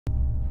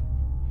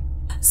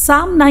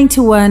Psalm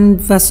 91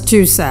 verse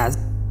 2 says,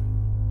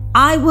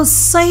 I will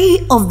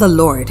say of the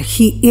Lord,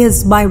 He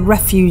is my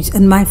refuge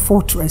and my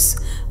fortress,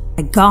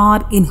 my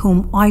God in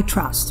whom I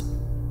trust.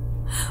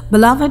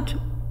 Beloved,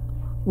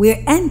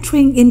 we're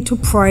entering into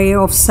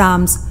prayer of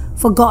Psalms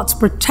for God's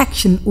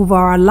protection over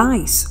our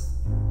lives.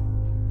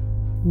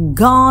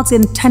 God's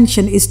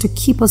intention is to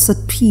keep us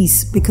at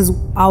peace because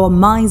our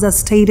minds are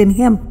stayed in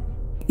Him.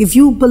 If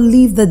you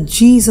believe that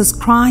Jesus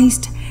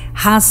Christ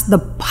has the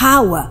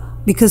power,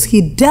 because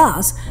He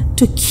does,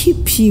 to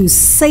keep you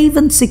safe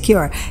and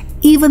secure,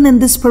 even in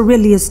this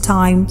perilous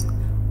times,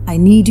 I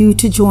need you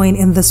to join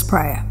in this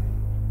prayer.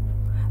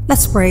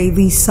 Let's pray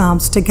these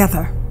Psalms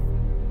together.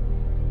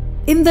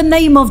 In the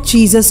name of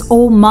Jesus,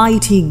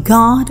 Almighty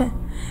God,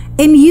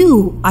 in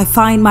You I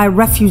find my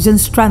refuge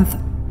and strength.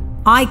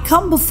 I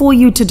come before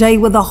You today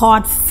with a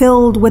heart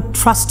filled with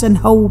trust and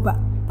hope.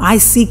 I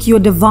seek Your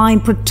divine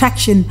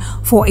protection,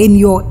 for in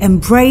Your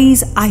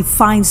embrace I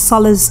find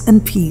solace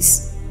and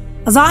peace.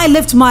 As I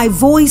lift my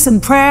voice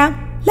in prayer,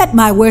 let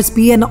my words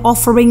be an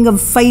offering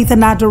of faith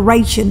and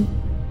adoration.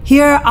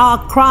 Hear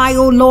our cry,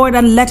 O Lord,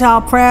 and let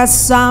our prayers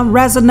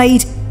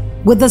resonate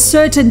with the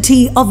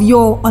certainty of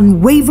Your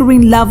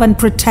unwavering love and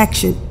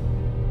protection.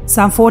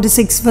 Psalm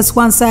 46 verse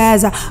 1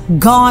 says,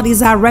 God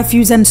is our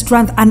refuge and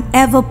strength, an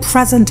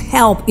ever-present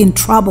help in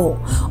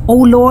trouble. O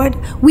Lord,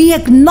 we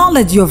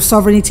acknowledge Your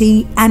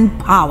sovereignty and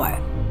power.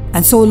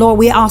 And so, Lord,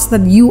 we ask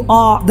that You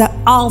are the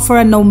Alpha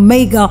and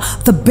Omega,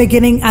 the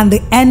beginning and the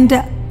end.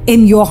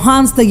 In Your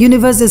hands the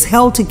universe is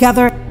held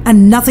together,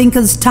 and nothing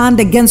can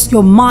stand against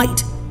Your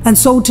might. And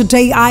so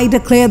today I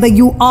declare that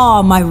You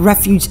are my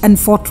refuge and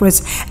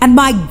fortress, and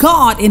my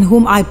God in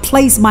whom I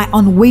place my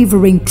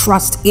unwavering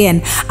trust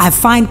in. I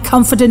find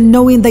comfort in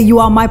knowing that You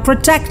are my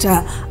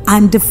protector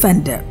and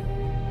defender.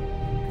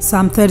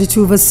 Psalm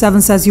 32 verse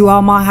 7 says, You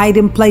are my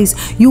hiding place.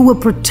 You will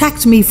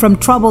protect me from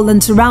trouble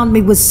and surround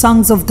me with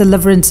songs of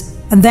deliverance.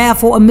 And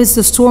therefore, amidst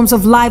the storms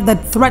of life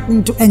that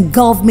threaten to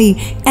engulf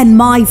me and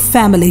my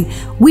family,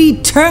 we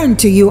turn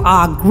to You,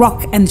 our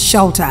rock and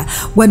shelter.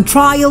 When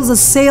trials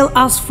assail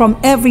us from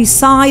every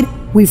side,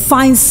 we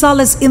find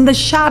solace in the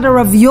shadow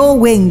of Your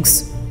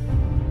wings.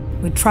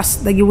 We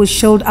trust that You will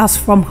shield us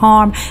from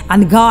harm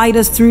and guide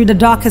us through the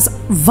darkest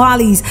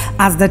valleys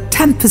as the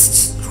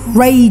tempests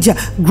rage.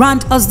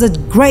 Grant us the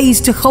grace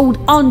to hold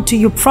on to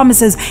Your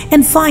promises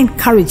and find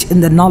courage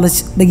in the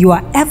knowledge that You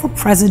are ever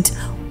present,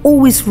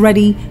 always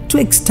ready to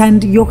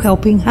extend Your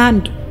helping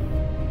hand.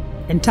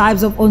 In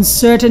times of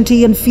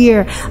uncertainty and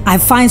fear, I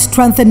find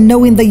strength in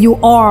knowing that You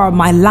are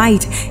my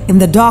light. In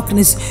the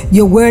darkness,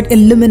 Your word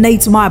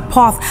illuminates my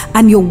path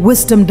and Your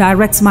wisdom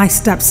directs my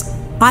steps.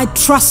 I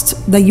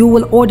trust that You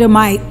will order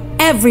my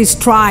every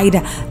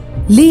stride,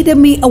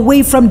 leading me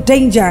away from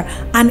danger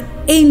and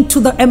into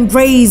the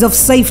embrace of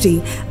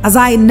safety. As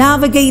I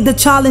navigate the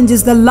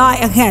challenges that lie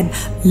ahead,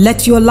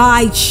 let Your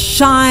light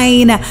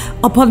shine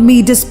upon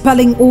me,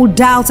 dispelling all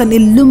doubts and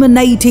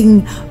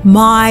illuminating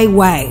my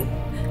way.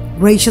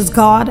 Gracious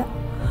God,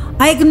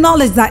 I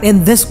acknowledge that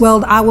in this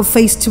world I will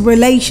face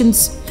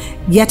tribulations.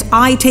 Yet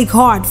I take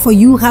heart, for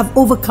You have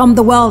overcome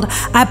the world.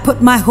 I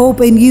put my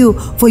hope in You,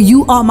 for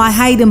You are my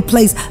hiding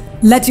place.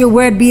 Let Your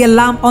word be a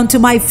lamp unto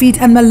my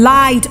feet and a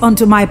light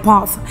unto my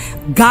path,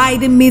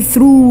 guiding me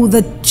through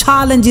the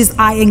challenges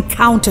I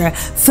encounter.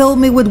 Fill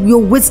me with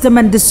Your wisdom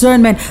and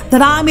discernment,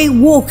 that I may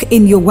walk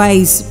in Your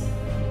ways.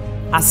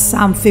 As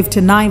Psalm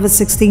 59 verse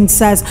 16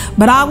 says,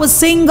 But I will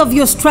sing of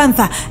Your strength.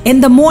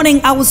 In the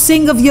morning I will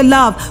sing of Your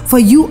love, for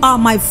You are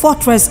my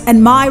fortress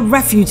and my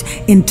refuge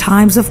in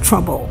times of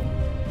trouble.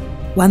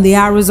 When the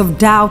arrows of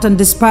doubt and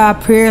despair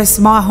pierce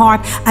my heart,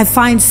 I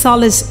find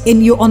solace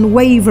in Your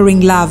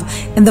unwavering love.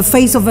 In the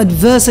face of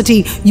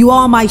adversity, You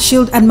are my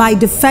shield and my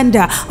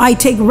defender. I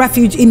take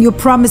refuge in Your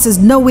promises,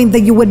 knowing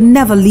that You would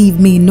never leave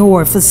me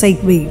nor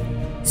forsake me.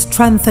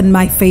 Strengthen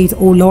my faith,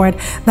 O Lord,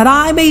 that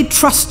I may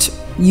trust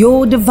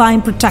Your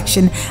divine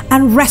protection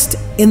and rest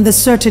in the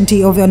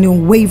certainty of Your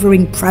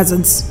unwavering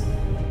presence.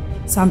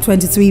 Psalm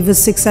 23 verse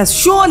 6 says,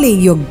 Surely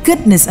Your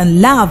goodness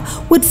and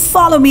love would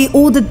follow me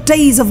all the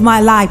days of my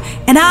life,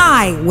 and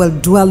I will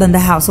dwell in the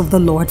house of the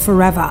Lord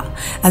forever.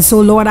 And so,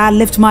 Lord, I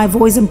lift my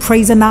voice in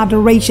praise and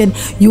adoration.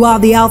 You are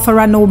the Alpha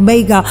and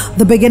Omega,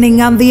 the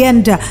beginning and the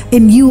end.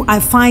 In You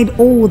I find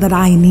all that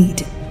I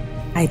need.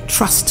 I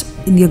trust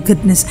in Your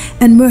goodness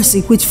and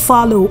mercy, which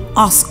follow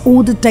us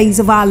all the days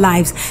of our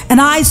lives, and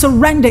I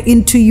surrender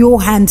into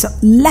Your hands.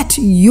 Let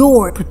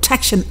Your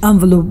protection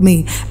envelop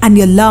me and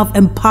Your love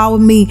empower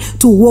me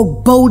to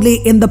walk boldly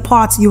in the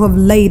paths You have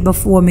laid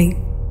before me.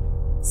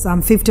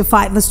 Psalm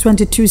 55 verse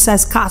 22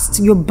 says,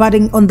 Cast your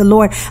burden on the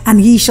Lord, and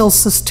He shall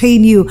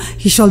sustain you.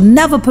 He shall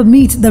never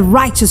permit the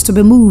righteous to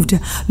be moved.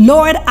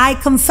 Lord, I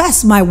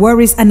confess my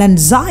worries and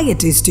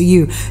anxieties to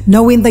You,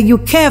 knowing that You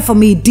care for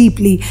me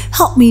deeply.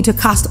 Help me to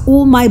cast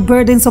all my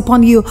burdens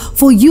upon You,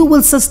 for You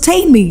will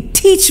sustain me.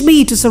 Teach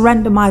me to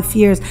surrender my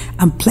fears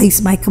and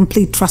place my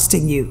complete trust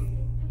in You.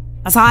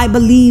 As I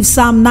believe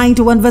Psalm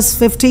 91 verse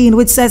 15,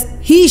 which says,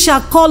 He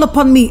shall call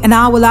upon me and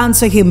I will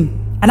answer him.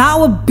 and I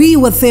will be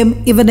with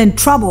him. Even in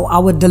trouble, I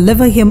will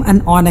deliver him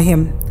and honor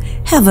him.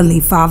 Heavenly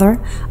Father,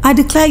 I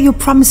declare your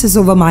promises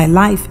over my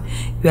life.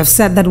 You have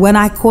said that when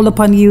I call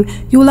upon you,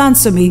 you will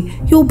answer me.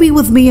 You will be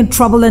with me in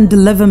trouble and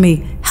deliver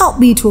me. Help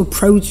me to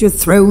approach your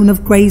throne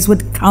of grace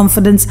with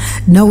confidence,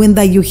 knowing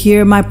that you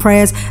hear my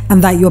prayers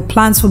and that your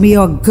plans for me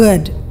are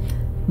good.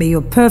 May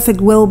your perfect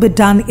will be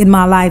done in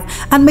my life,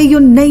 and may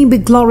your name be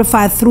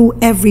glorified through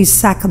every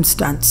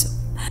circumstance.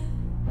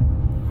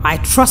 I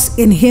trust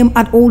in him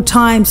at all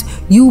times.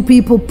 You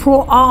people,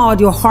 pour out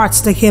your hearts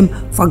to him,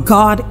 for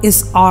God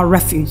is our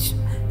refuge.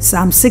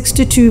 Psalm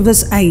 62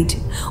 verse 8.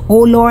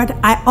 O Lord,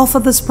 I offer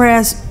this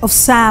prayer of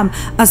Psalm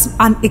as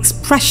an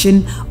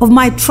expression of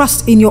my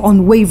trust in your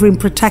unwavering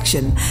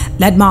protection.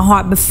 Let my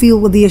heart be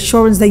filled with the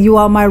assurance that you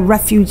are my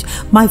refuge,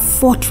 my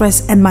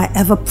fortress, and my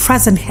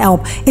ever-present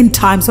help in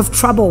times of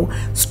trouble.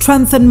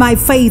 Strengthen my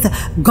faith,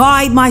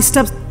 guide my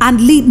steps,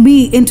 and lead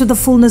me into the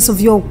fullness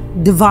of your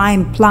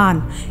divine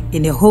plan.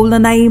 In your holy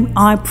name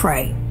I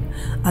pray.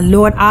 And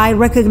Lord, I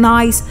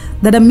recognize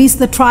that amidst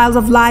the trials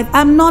of life,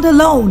 I'm not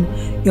alone.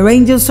 Your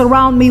angels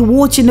surround me,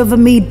 watching over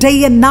me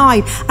day and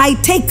night. I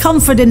take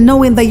comfort in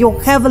knowing that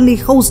your heavenly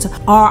hosts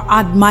are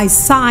at my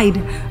side,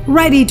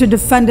 ready to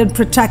defend and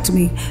protect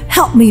me.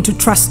 Help me to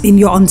trust in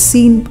your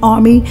unseen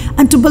army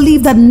and to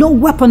believe that no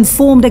weapon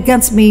formed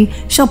against me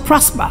shall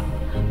prosper.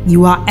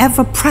 You are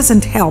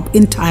ever-present help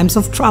in times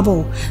of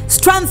trouble.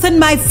 Strengthen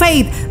my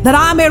faith that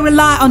I may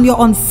rely on your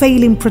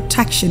unfailing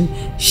protection.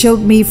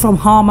 Shield me from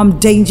harm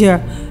and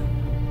danger,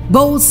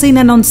 both sin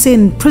and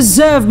unseen.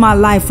 Preserve my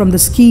life from the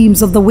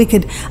schemes of the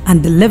wicked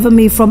and deliver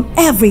me from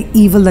every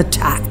evil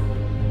attack.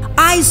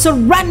 I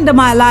surrender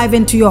my life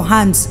into your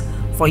hands,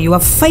 for you are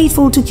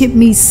faithful to keep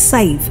me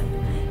safe.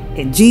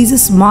 In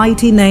Jesus'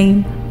 mighty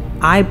name,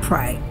 I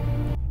pray.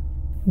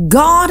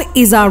 God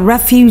is our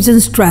refuge and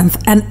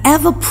strength, an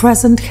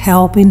ever-present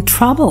help in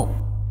trouble.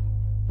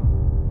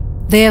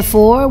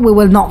 Therefore, we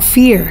will not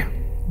fear,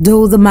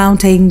 though the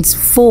mountains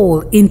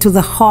fall into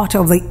the heart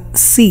of the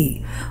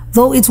sea,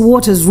 though its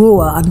waters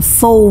roar and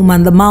foam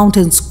and the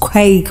mountains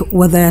quake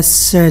with their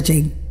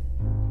surging.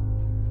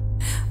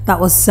 That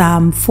was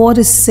Psalm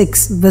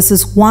 46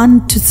 verses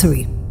 1 to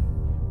 3.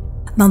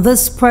 Now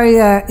this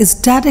prayer is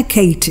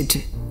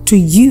dedicated to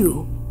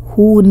you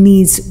who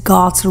needs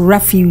God's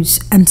refuge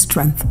and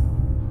strength.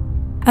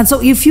 And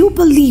so if you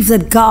believe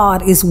that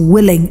God is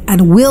willing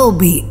and will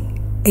be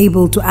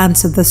able to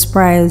answer these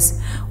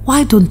prayers,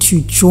 why don't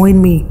you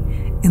join me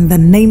in the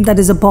name that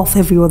is above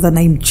every other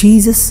name,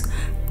 Jesus,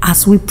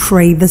 as we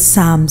pray the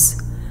Psalms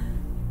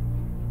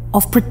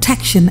of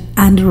protection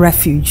and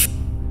refuge.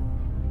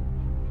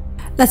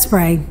 Let's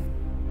pray.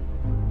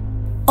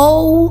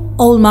 O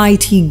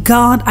Almighty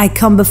God, I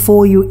come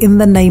before you in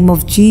the name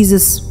of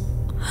Jesus.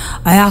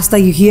 I ask that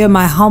you hear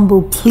my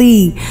humble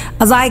plea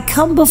as I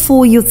come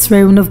before your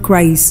throne of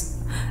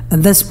grace.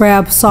 In this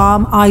prayer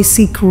psalm, I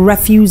seek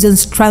refuge and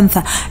strength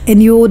in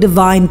your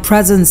divine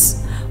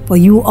presence, for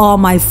you are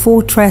my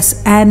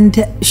fortress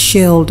and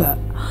shield.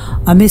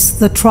 Amidst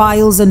the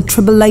trials and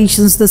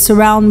tribulations that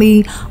surround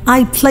me,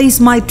 I place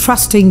my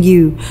trust in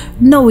you,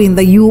 knowing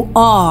that you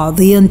are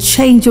the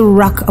unchangeable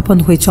rock upon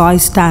which I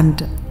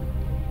stand.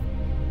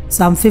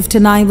 Psalm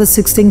 59 verse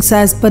 16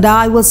 says, But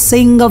I will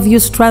sing of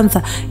your strength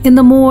in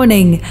the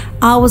morning.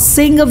 I will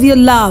sing of your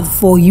love,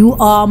 for you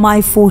are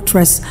my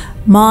fortress,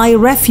 my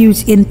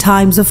refuge in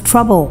times of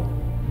trouble.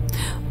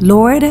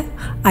 Lord,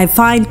 I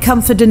find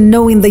comfort in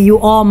knowing that you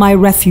are my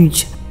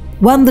refuge.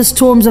 When the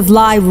storms of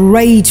life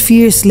rage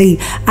fiercely,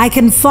 I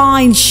can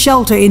find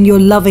shelter in your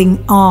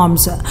loving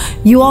arms.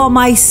 You are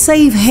my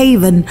safe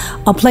haven,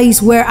 a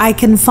place where I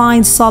can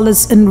find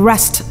solace and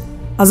rest.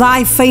 As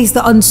I face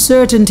the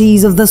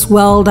uncertainties of this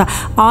world,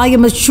 I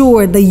am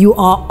assured that you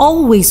are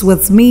always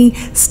with me,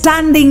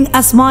 standing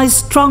as my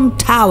strong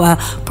tower,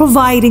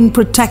 providing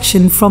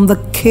protection from the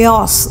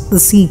chaos that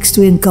seeks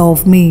to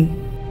engulf me.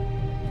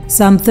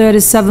 Psalm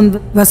 37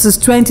 verses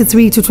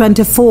 23 to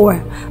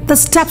 24. The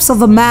steps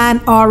of a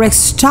man are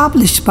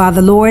established by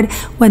the Lord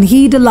when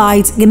he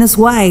delights in his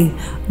way.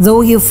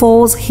 Though he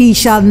falls, he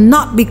shall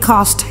not be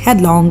cast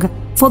headlong,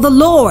 for the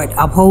Lord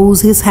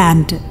upholds his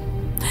hand.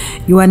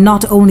 You are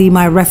not only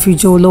my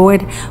refuge, O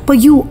Lord, but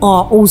you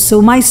are also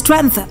my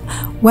strength.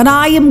 When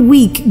I am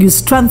weak, you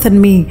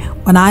strengthen me.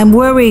 When I am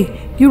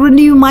weary, you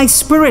renew my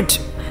spirit.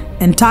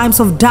 In times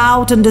of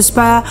doubt and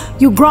despair,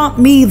 you grant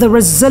me the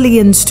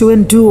resilience to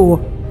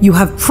endure. You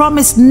have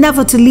promised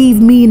never to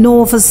leave me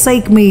nor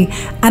forsake me,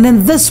 and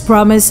in this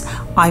promise,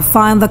 I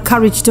find the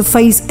courage to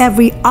face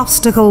every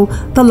obstacle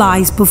that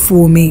lies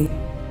before me.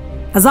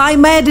 As I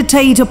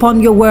meditate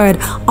upon your word,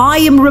 I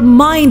am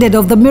reminded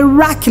of the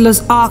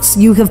miraculous acts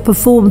you have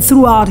performed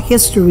throughout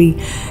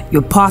history.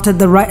 You parted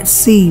the Red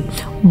Sea,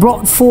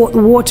 brought forth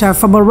water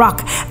from a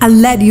rock,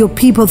 and led your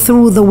people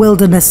through the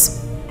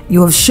wilderness.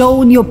 You have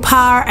shown your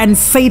power and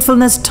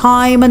faithfulness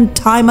time and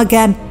time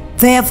again.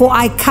 Therefore,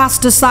 I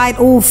cast aside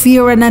all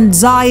fear and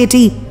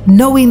anxiety,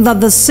 knowing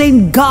that the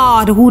same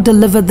God who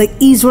delivered the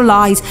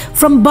Israelites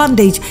from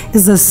bondage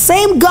is the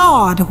same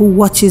God who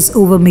watches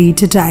over me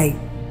today.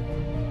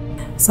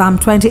 Psalm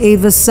 28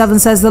 verse 7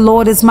 says, "The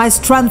Lord is my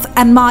strength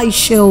and my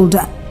shield.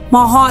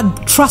 My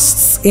heart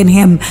trusts in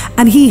him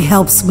and he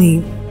helps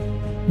me.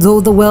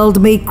 Though the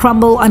world may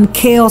crumble and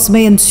chaos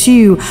may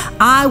ensue,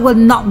 I will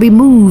not be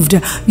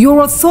moved. Your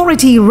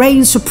authority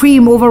reigns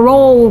supreme over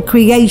all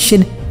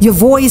creation. Your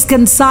voice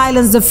can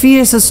silence the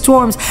fiercest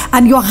storms,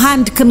 and your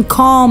hand can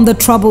calm the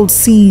troubled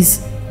seas.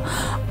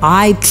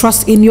 I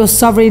trust in your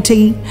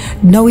sovereignty,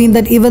 knowing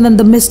that even in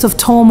the midst of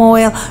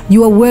turmoil,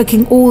 you are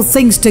working all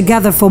things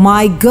together for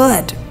my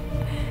good.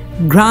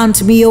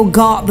 Grant me, O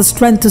God, the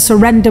strength to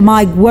surrender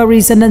my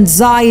worries and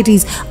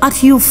anxieties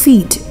at your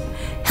feet.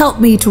 Help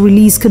me to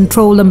release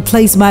control and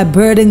place my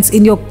burdens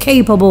in your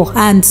capable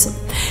hands.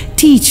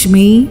 Teach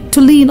me to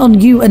lean on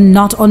you and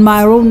not on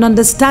my own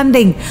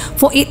understanding,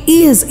 for it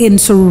is in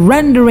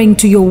surrendering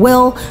to your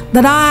will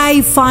that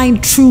I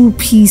find true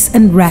peace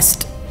and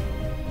rest."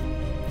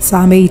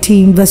 Psalm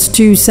 18 verse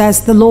 2 says,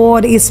 "The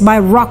Lord is my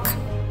rock,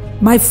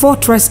 my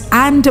fortress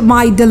and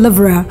my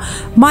deliverer.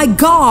 My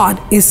God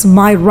is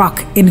my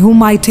rock in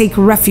whom I take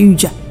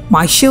refuge,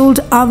 my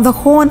shield and the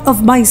horn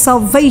of my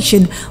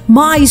salvation,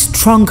 my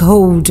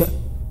stronghold."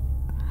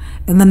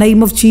 In the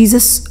name of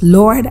Jesus,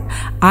 Lord,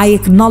 I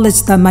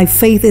acknowledge that my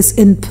faith is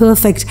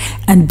imperfect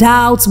and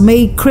doubts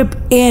may creep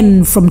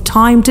in from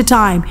time to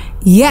time.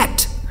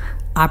 Yet,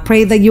 I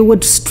pray that you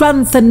would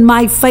strengthen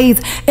my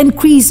faith,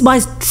 increase my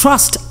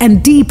trust,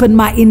 and deepen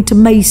my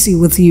intimacy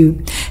with you.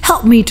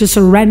 Help me to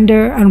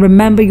surrender and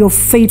remember your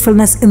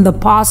faithfulness in the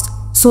past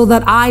so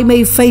that I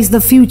may face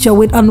the future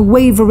with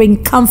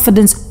unwavering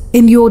confidence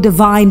in your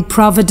divine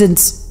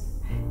providence.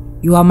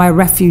 You are my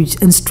refuge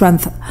and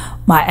strength,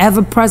 my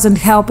ever-present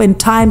help in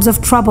times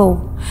of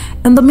trouble.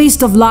 In the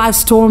midst of life's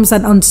storms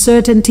and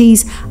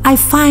uncertainties, I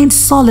find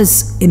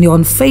solace in your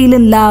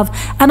unfailing love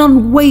and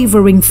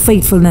unwavering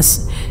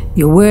faithfulness.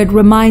 Your word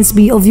reminds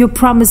me of your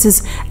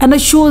promises and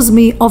assures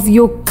me of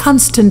your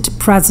constant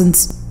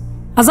presence.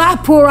 As I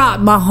pour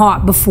out my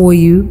heart before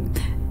you,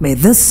 may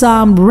this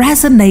psalm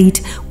resonate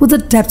with the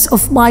depths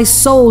of my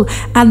soul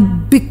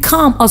and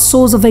become a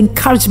source of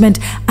encouragement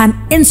and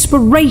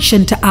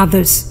inspiration to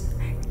others.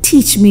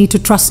 Teach me to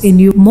trust in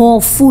you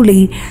more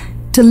fully,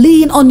 to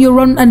lean on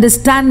your own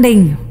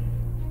understanding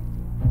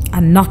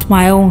and not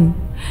my own.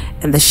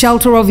 In the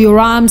shelter of your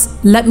arms,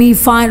 let me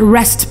find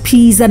rest,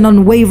 peace, and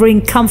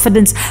unwavering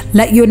confidence.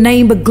 Let your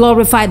name be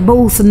glorified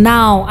both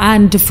now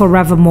and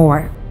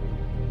forevermore.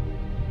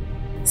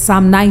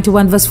 Psalm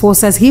 91 verse 4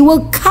 says, "He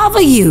will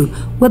cover you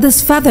with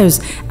his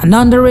feathers, and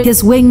under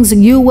his wings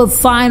you will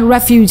find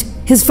refuge.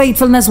 His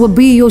faithfulness will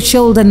be your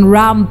shield and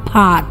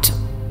rampart."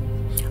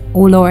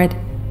 O Lord,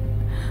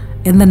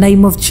 in the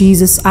name of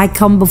Jesus, I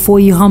come before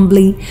you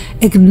humbly,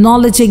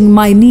 acknowledging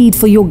my need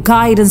for your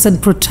guidance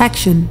and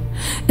protection.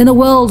 In a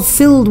world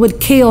filled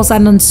with chaos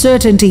and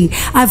uncertainty,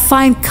 I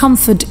find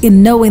comfort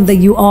in knowing that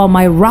you are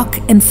my rock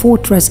and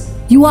fortress.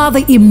 You are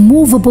the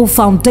immovable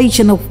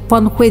foundation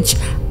upon which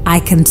I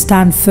can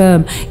stand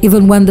firm,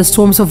 even when the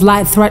storms of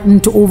life threaten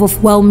to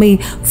overwhelm me.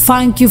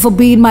 Thank you for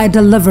being my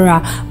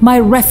deliverer, my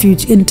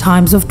refuge in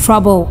times of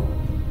trouble.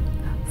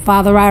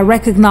 Father, I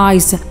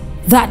recognize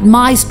that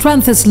my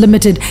strength is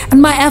limited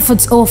and my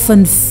efforts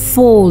often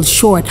fall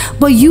short.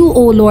 But you,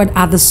 O Lord,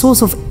 are the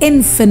source of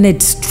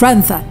infinite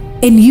strength.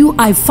 In you,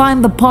 I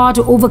find the power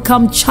to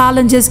overcome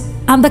challenges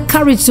and the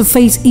courage to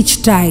face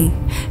each day.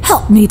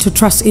 Help me to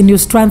trust in your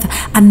strength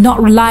and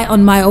not rely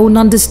on my own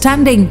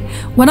understanding.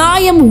 When I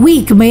am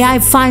weak, may I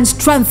find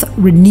strength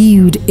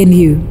renewed in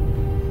you.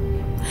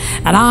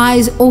 And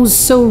I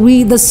also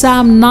read the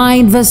Psalm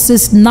 9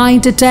 verses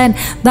 9 to 10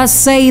 that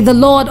say, "The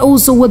Lord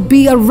also would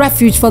be a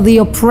refuge for the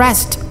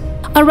oppressed,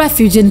 a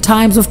refuge in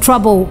times of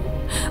trouble.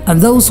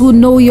 And those who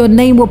know your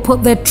name will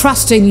put their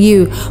trust in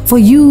you, for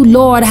you,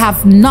 Lord,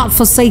 have not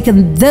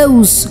forsaken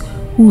those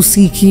who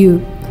seek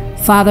you."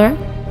 Father,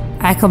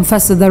 I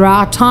confess that there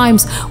are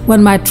times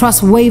when my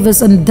trust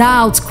wavers and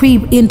doubts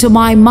creep into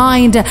my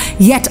mind,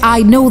 yet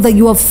I know that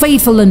you are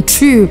faithful and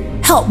true.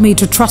 Help me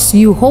to trust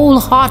you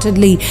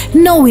wholeheartedly,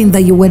 knowing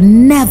that you will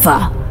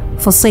never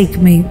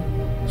forsake me.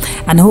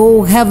 And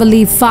oh,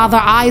 Heavenly Father,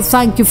 I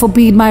thank you for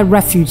being my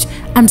refuge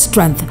and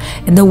strength.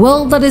 In the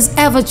world that is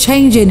ever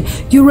changing,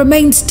 you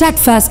remain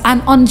steadfast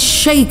and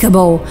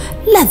unshakable.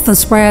 Let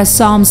this prayer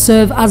psalm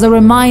serve as a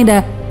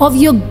reminder of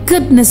your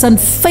goodness and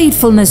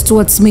faithfulness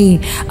towards me.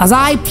 As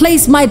I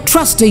place my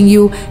trust in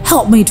you,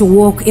 help me to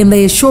walk in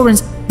the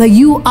assurance that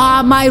you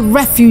are my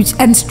refuge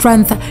and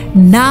strength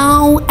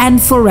now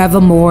and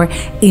forevermore.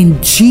 In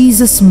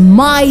Jesus'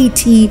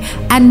 mighty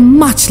and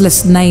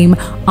matchless name,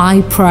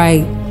 I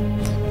pray.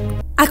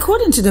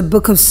 According to the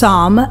book of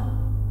Psalm,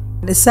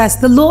 it says,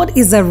 "The Lord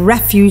is a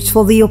refuge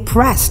for the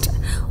oppressed,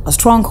 a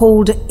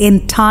stronghold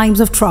in times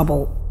of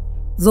trouble.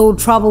 Though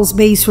troubles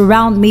may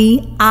surround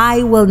me,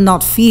 I will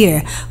not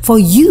fear, for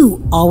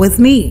you are with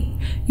me.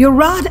 Your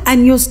rod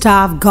and your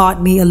staff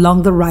guard me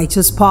along the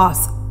righteous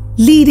path,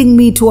 leading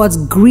me towards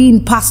green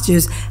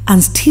pastures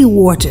and still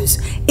waters.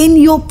 In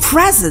your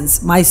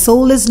presence, my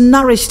soul is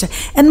nourished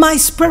and my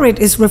spirit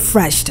is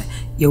refreshed.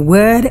 Your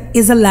word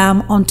is a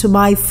lamp unto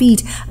my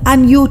feet,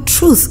 and your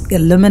truth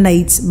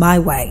illuminates my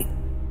way.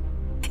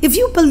 If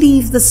you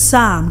believe the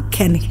psalm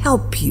can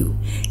help you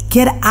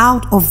get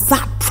out of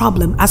that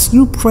problem as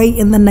you pray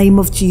in the name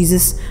of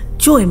Jesus,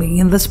 join me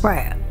in this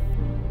prayer.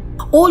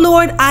 Oh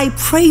Lord, I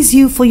praise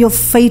you for your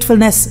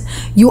faithfulness.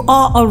 You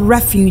are a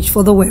refuge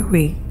for the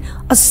weary,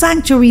 a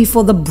sanctuary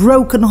for the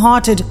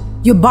brokenhearted.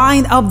 You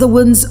bind up the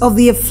wounds of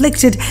the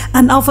afflicted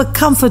and offer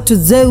comfort to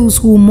those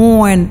who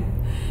mourn.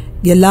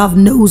 Your love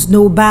knows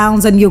no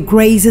bounds, and your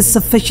grace is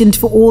sufficient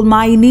for all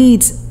my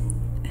needs.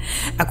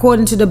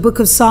 According to the book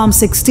of Psalm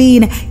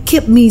 16,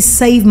 keep me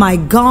safe, my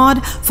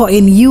God, for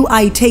in you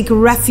I take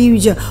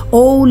refuge.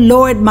 O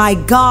Lord, my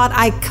God,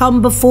 I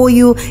come before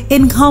you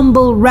in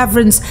humble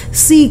reverence,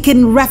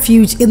 seeking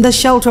refuge in the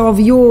shelter of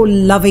your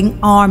loving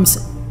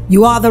arms.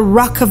 You are the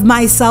rock of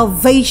my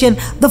salvation,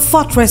 the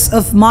fortress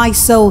of my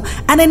soul,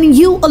 and in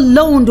you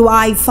alone do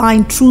I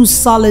find true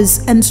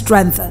solace and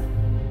strength.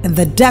 In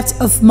the depths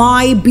of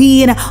my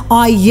being,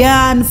 I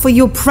yearn for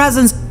your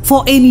presence,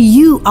 for in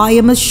you I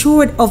am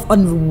assured of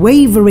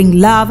unwavering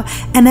love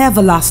and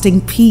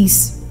everlasting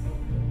peace.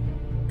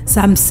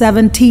 Psalm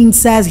 17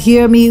 says,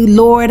 hear me,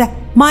 Lord,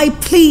 my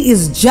plea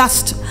is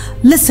just.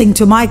 Listen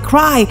to my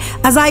cry.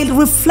 As I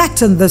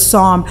reflect on the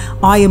psalm,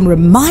 I am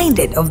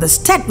reminded of the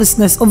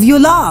steadfastness of your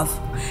love.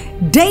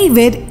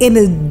 David, in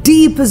his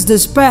deepest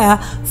despair,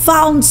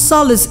 found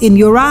solace in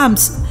your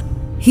arms.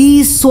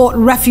 He sought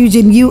refuge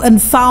in you and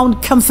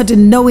found comfort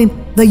in knowing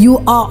that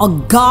you are a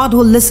God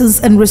who listens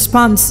and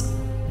responds.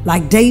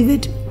 Like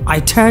David,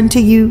 I turn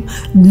to you,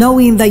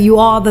 knowing that you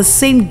are the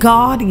same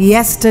God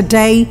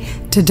yesterday,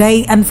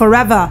 today, and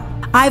forever.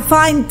 I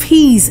find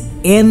peace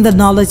in the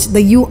knowledge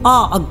that you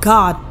are a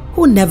God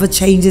who never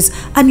changes,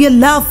 and your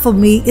love for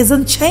me is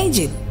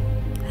unchanging.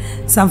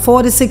 Psalm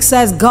 46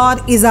 says,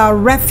 God is our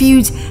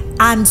refuge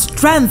and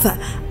strength,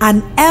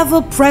 an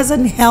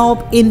ever-present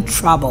help in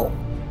trouble.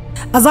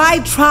 As I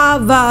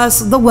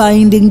traverse the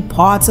winding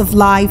parts of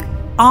life,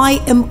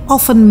 I am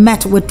often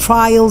met with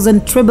trials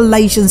and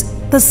tribulations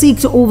that seek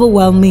to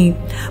overwhelm me.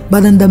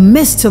 But in the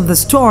midst of the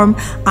storm,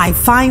 I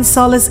find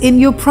solace in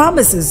your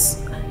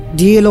promises.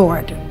 Dear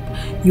Lord,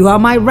 you are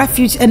my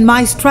refuge and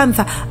my strength,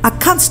 a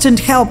constant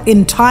help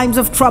in times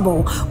of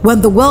trouble.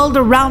 When the world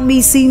around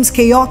me seems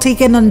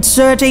chaotic and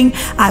uncertain,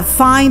 I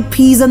find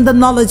peace in the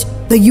knowledge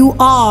that you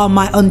are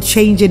my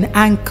unchanging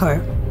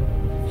anchor.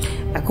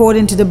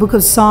 According to the book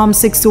of Psalm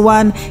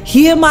 61,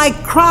 hear my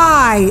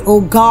cry,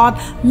 O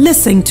God,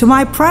 listen to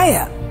my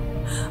prayer.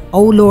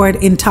 O Lord,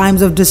 in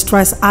times of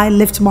distress, I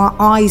lift my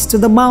eyes to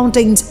the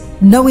mountains,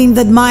 knowing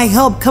that my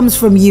help comes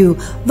from you,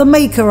 the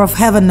maker of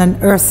heaven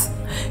and earth.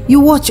 You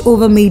watch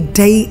over me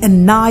day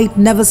and night,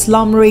 never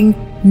slumbering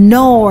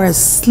nor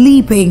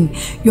sleeping.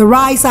 Your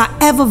eyes are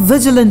ever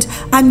vigilant,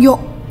 and your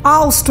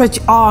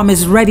outstretched arm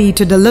is ready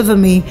to deliver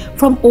me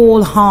from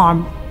all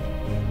harm.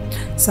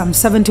 Psalm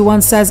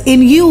 71 says,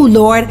 in you,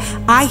 Lord,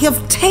 I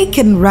have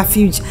taken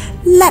refuge.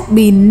 Let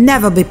me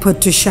never be put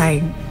to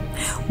shame.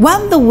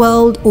 When the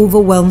world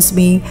overwhelms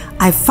me,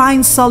 I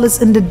find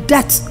solace in the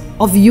depths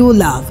of your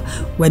love.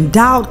 When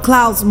doubt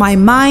clouds my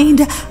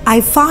mind,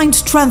 I find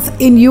strength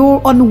in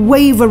your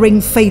unwavering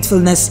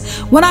faithfulness.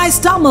 When I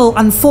stumble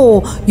and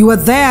fall, you are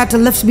there to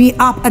lift me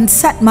up and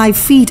set my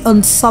feet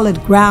on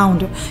solid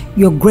ground.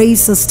 Your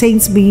grace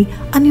sustains me,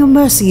 and your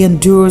mercy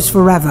endures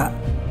forever.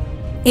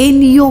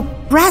 In your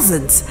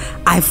presence,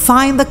 I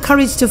find the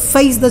courage to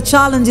face the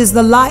challenges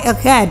that lie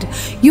ahead.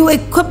 You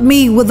equip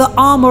me with the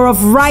armor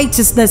of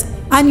righteousness,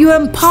 and you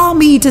empower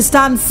me to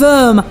stand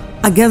firm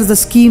against the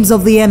schemes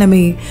of the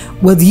enemy.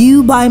 With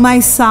you by my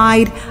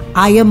side,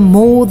 I am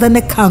more than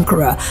a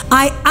conqueror.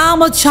 I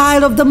am a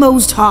child of the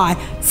Most High,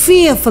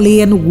 fearfully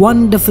and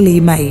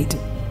wonderfully made.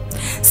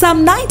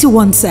 Psalm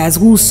 91 says,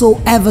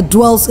 whosoever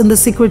dwells in the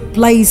secret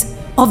place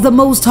of the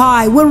Most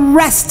High will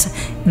rest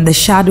in the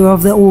shadow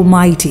of the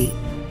Almighty.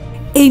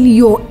 In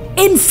your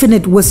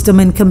infinite wisdom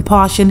and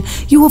compassion,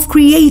 you have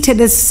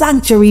created a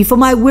sanctuary for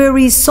my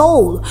weary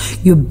soul.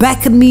 You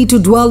beckon me to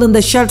dwell in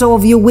the shelter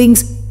of your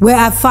wings, where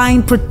I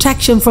find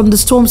protection from the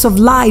storms of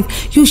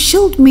life. You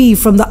shield me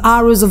from the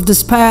arrows of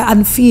despair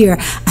and fear,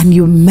 and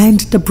you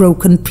mend the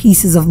broken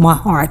pieces of my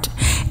heart.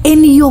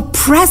 In your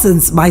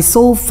presence, my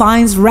soul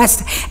finds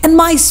rest, and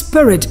my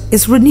spirit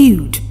is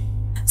renewed.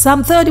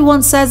 Psalm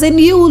 31 says, in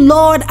you,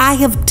 Lord, I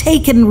have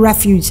taken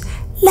refuge.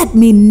 Let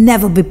me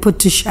never be put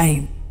to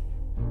shame.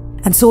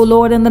 And so,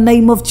 Lord, in the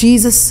name of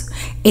Jesus,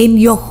 in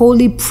your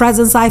holy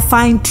presence, I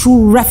find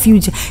true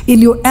refuge.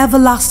 In your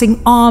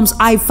everlasting arms,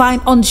 I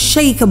find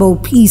unshakable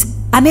peace.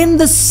 And in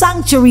the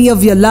sanctuary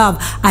of your love,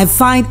 I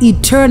find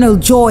eternal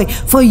joy.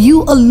 For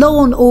you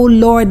alone, O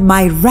Lord,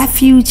 my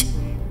refuge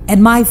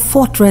and my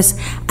fortress,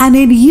 and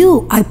in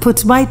you I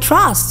put my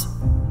trust.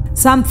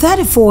 Psalm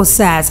 34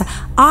 says,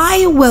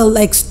 I will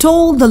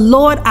extol the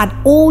Lord at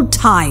all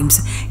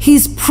times.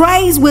 His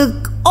praise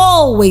will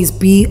always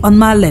be on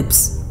my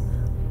lips.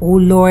 O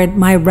Lord,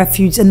 my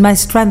refuge and my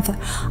strength,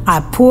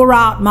 I pour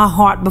out my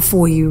heart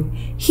before you.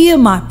 Hear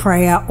my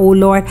prayer, O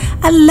Lord,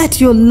 and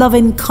let your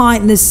loving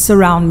kindness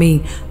surround me.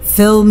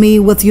 Fill me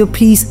with your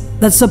peace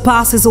that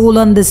surpasses all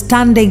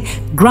understanding.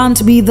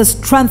 Grant me the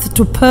strength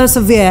to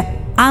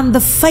persevere and the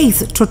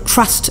faith to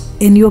trust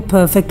in your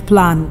perfect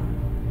plan.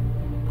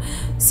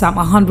 Psalm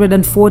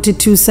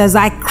 142 says,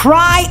 I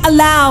cry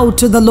aloud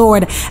to the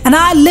Lord, and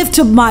I lift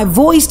up my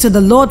voice to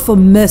the Lord for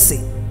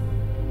mercy.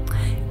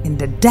 In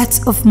the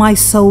depths of my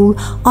soul,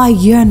 I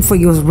yearn for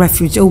your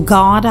refuge, O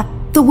God.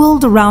 The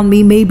world around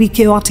me may be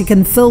chaotic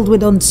and filled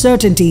with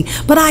uncertainty,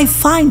 but I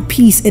find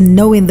peace in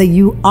knowing that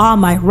you are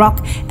my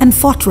rock and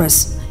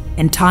fortress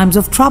in times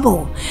of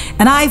trouble.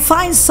 And I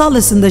find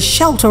solace in the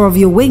shelter of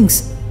your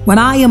wings. When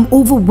I am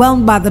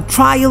overwhelmed by the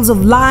trials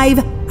of life,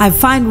 I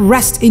find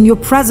rest in your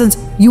presence.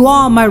 You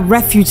are my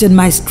refuge and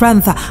my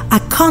strength,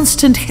 a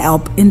constant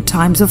help in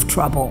times of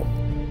trouble.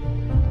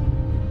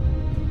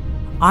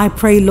 I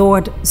pray,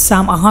 Lord,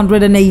 Psalm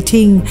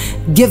 118,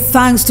 give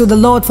thanks to the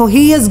Lord, for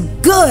he is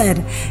good.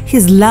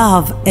 His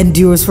love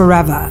endures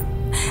forever.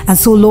 And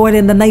so, Lord,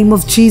 in the name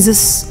of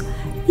Jesus,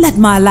 let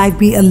my life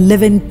be a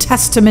living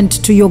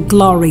testament to your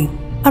glory,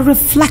 a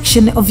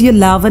reflection of your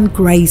love and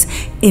grace.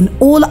 In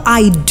all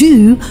I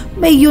do,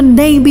 may your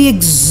name be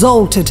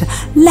exalted.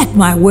 Let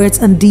my words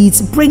and deeds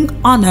bring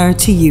honor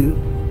to you,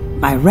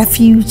 my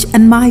refuge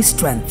and my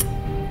strength.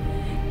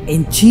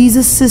 In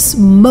Jesus'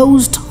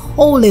 most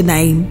holy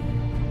name,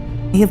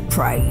 I have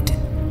prayed.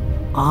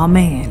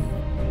 Amen.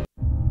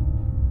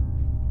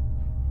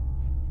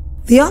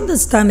 The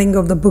understanding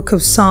of the book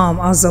of Psalm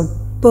as a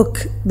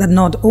book that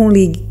not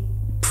only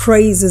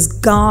praises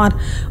God,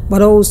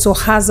 but also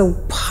has a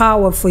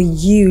power for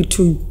you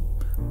to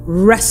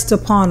rest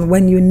upon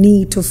when you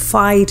need to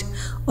fight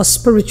a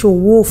spiritual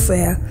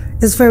warfare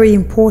is very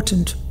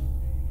important.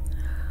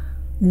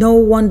 No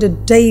wonder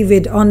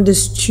David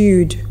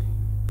understood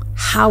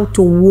how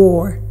to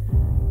war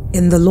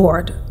in the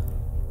Lord.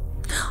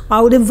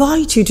 I would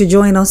invite you to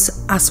join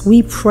us as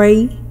we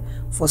pray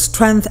for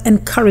strength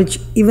and courage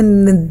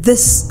even in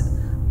this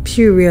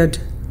period.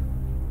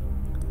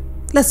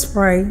 Let's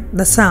pray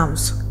the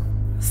Psalms.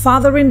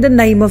 Father, in the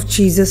name of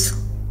Jesus,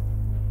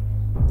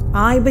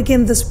 I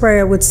begin this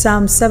prayer with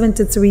Psalm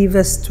 73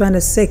 verse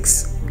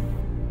 26.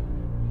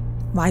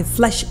 My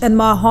flesh and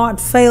my heart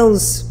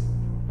fails,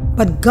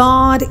 but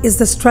God is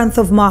the strength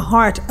of my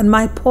heart and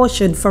my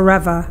portion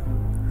forever.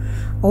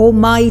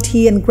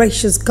 Almighty and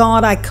gracious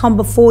God, I come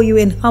before you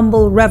in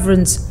humble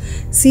reverence,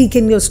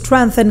 seeking your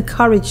strength and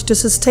courage to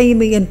sustain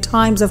me in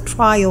times of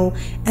trial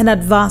and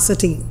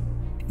adversity.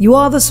 You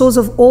are the source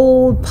of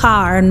all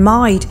power and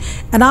might,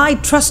 and I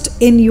trust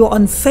in your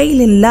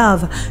unfailing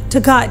love to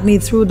guide me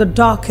through the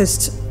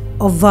darkest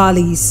of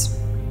valleys.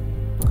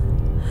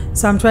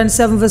 Psalm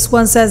 27 verse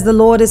 1 says, the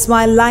Lord is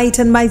my light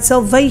and my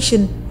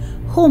salvation.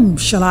 Whom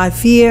shall I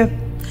fear?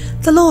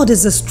 The Lord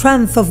is the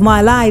strength of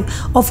my life.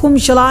 Of whom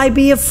shall I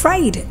be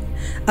afraid?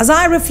 As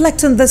I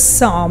reflect on this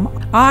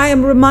psalm, I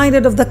am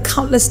reminded of the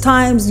countless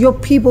times your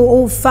people,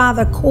 O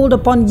Father, called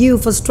upon you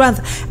for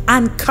strength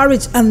and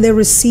courage, and they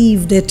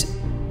received it.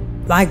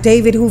 Like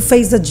David, who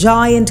faced the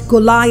giant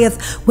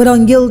Goliath with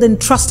unyielding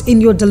trust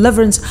in your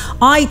deliverance,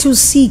 I too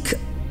seek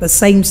the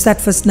same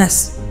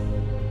steadfastness.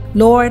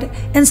 Lord,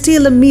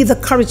 instill in me the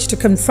courage to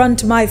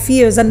confront my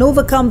fears and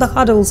overcome the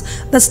hurdles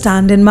that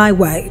stand in my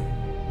way.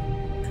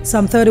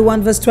 Psalm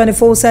 31 verse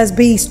 24 says,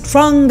 be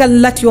strong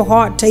and let your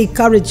heart take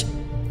courage,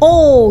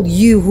 all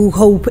you who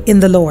hope in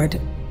the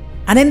Lord.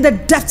 And in the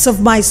depths of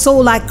my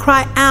soul I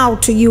cry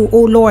out to you,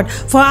 O Lord,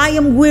 for I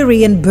am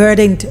weary and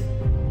burdened.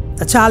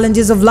 The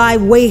challenges of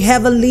life weigh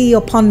heavily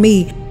upon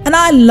me, and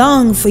I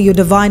long for your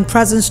divine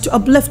presence to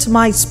uplift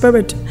my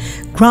spirit.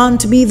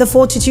 Grant me the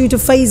fortitude to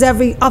face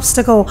every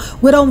obstacle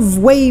with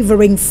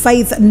unwavering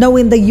faith,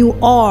 knowing that you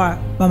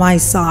are by my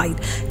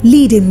side,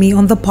 leading me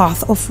on the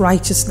path of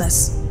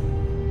righteousness.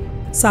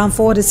 Psalm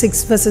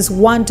 46 verses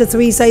 1 to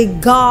 3 say,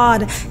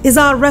 God is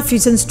our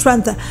refuge and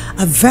strength,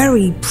 a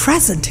very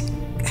present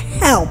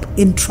help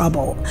in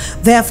trouble.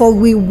 Therefore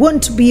we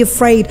won't be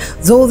afraid,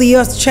 though the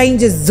earth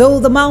changes,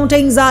 though the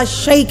mountains are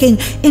shaking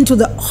into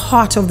the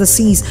heart of the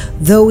seas,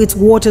 though its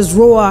waters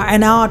roar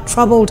and are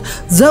troubled,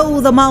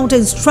 though the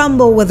mountains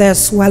tremble with their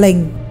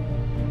swelling.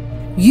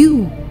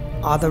 You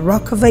are the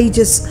rock of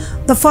ages,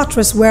 the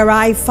fortress where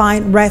I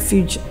find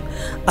refuge.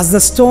 As the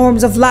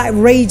storms of life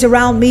rage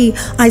around me,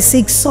 I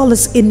seek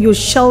solace in your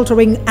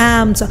sheltering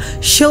arms.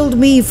 Shield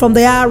me from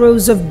the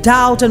arrows of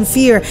doubt and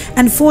fear,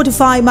 and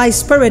fortify my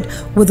spirit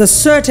with the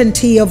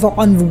certainty of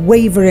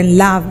unwavering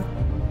love.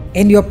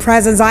 In your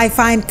presence I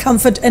find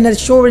comfort and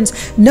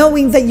assurance,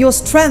 knowing that your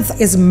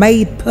strength is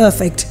made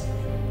perfect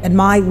in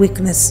my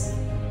weakness.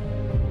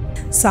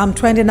 Psalm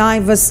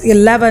 29 verse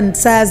 11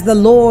 says, the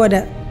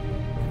Lord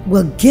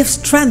will give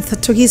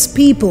strength to his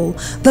people.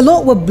 The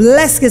Lord will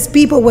bless his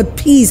people with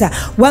peace.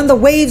 When the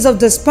waves of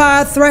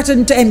despair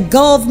threaten to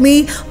engulf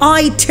me,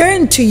 I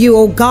turn to you,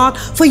 O God,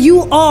 for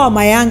you are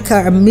my anchor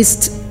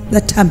amidst the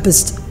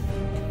tempest.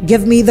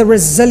 Give me the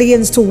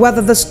resilience to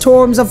weather the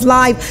storms of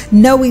life,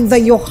 knowing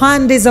that your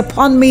hand is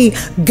upon me,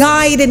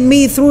 guiding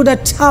me through the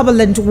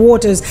turbulent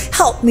waters.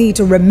 Help me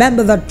to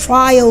remember that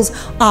trials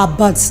are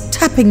but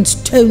stepping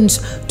stones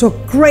to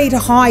greater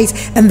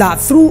heights, and that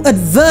through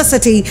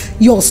adversity,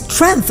 your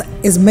strength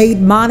is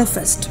made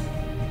manifest.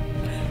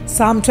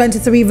 Psalm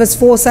 23 verse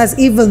 4 says,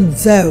 even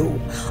though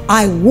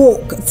I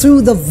walk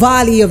through the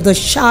valley of the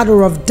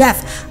shadow of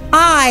death,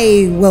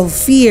 I will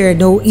fear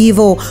no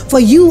evil, for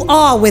you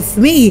are with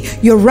me.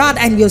 Your rod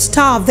and your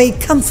staff, they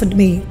comfort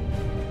me.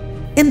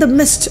 In the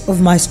midst of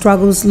my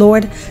struggles,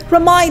 Lord,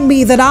 remind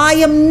me that I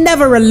am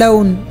never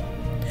alone.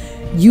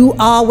 You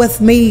are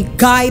with me,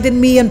 guiding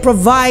me and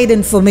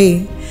providing for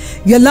me.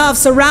 Your love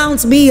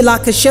surrounds me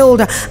like a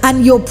shield,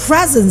 and your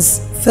presence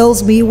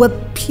fills me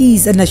with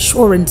peace and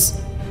assurance.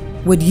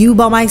 With you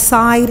by my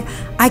side,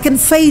 I can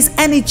face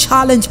any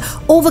challenge,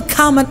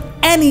 overcome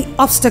any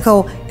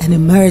obstacle, and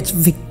emerge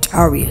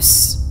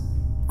victorious.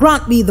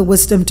 Grant me the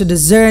wisdom to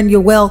discern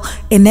your will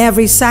in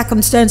every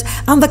circumstance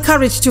and the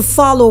courage to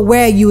follow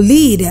where you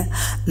lead.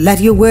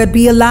 Let your word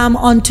be a lamp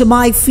unto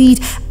my feet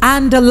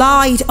and a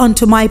light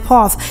unto my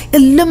path,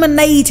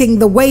 illuminating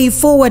the way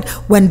forward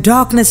when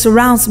darkness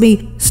surrounds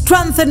me.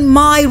 Strengthen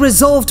my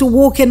resolve to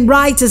walk in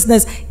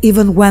righteousness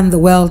even when the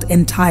world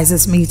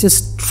entices me to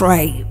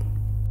stray.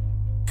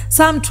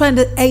 Psalm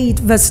 28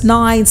 verse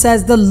 9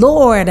 says, the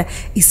Lord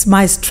is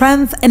my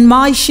strength and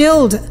my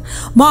shield.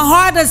 My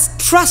heart has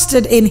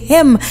trusted in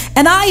him,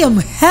 and I am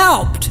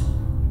helped.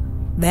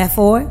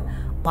 Therefore,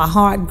 my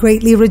heart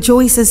greatly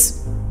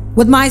rejoices.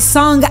 With my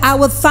song, I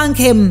will thank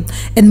him.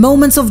 In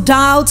moments of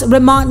doubt,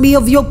 remind me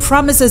of your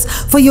promises,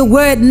 for your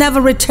word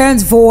never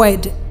returns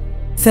void.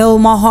 Fill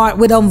my heart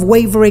with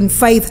unwavering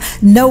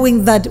faith,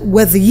 knowing that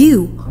with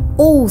you,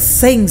 all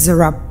things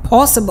are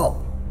possible.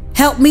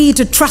 Help me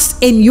to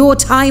trust in your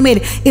timing,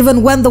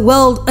 even when the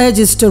world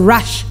urges to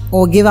rush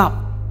or give up.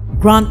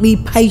 Grant me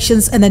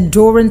patience and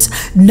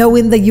endurance,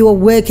 knowing that you are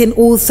working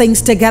all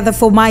things together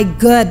for my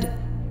good.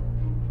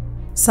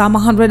 Psalm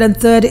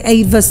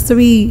 138 verse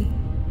 3.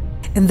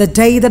 In the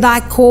day that I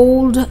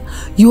called,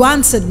 you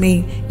answered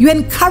me. You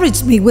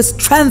encouraged me with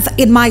strength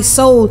in my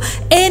soul.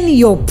 In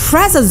your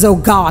presence, O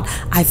God,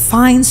 I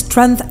find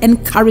strength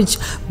and courage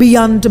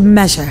beyond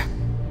measure.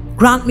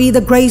 Grant me the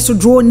grace to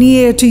draw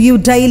near to you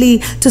daily,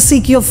 to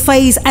seek your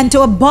face and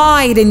to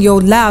abide in your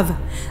love.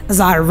 As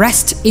I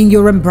rest in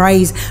your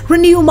embrace,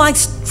 renew my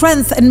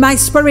strength and my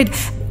spirit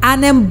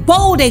and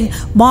embolden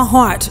my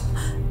heart.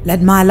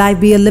 Let my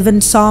life be a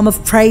living psalm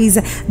of praise,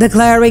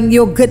 declaring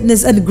your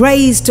goodness and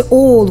grace to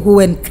all who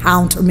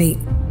encounter me.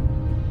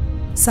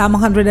 Psalm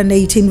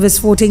 118 verse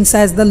 14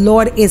 says, the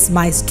Lord is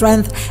my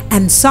strength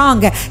and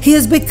song. He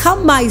has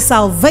become my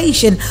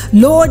salvation.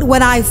 Lord,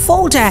 when I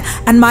falter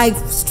and my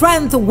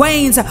strength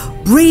wanes,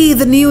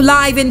 breathe new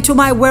life into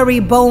my weary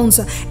bones.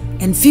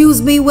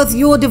 Infuse me with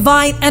your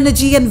divine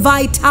energy and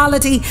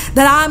vitality,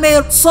 that I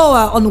may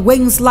soar on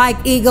wings like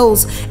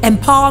eagles.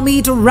 Empower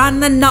me to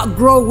run and not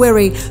grow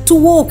weary, to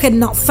walk and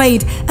not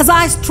faint, as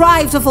I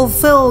strive to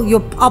fulfill your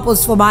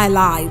purpose for my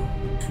life.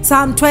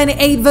 Psalm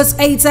 28 verse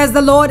 8 says,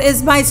 the Lord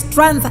is my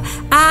strength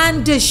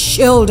and a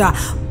shield.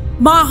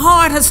 My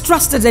heart has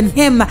trusted in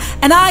him,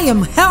 and I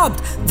am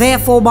helped.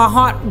 Therefore my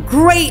heart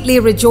greatly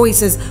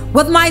rejoices.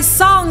 With my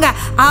song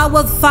I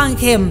will thank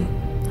him.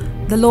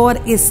 The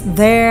Lord is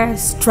their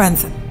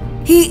strength.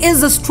 He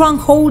is a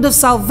stronghold of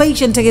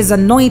salvation to his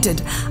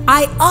anointed.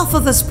 I offer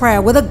this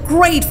prayer with a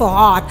grateful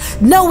heart,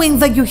 knowing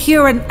that you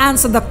hear and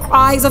answer the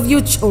cries of your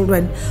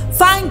children.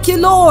 Thank you,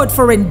 Lord,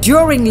 for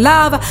enduring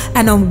love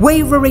and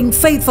unwavering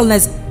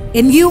faithfulness.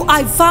 In you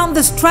I found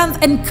the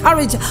strength and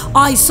courage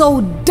I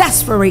so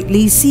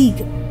desperately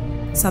seek.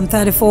 Psalm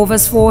 34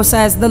 verse 4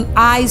 says,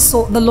 I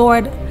sought the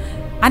Lord,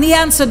 and he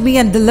answered me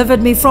and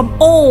delivered me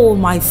from all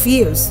my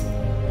fears.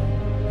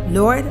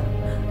 Lord,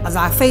 as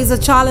I face the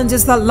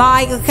challenges that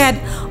lie ahead,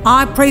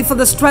 I pray for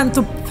the strength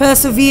to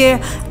persevere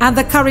and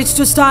the courage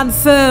to stand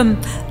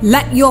firm.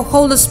 Let your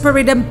Holy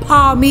Spirit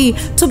empower me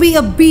to be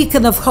a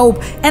beacon of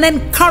hope and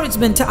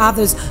encouragement to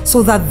others,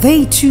 so that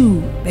they too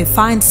may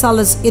find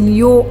solace in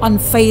your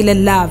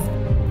unfailing love.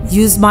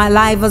 Use my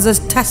life as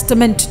a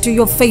testament to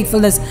your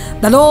faithfulness,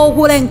 that all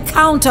who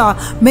encounter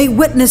may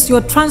witness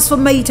your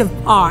transformative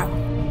power.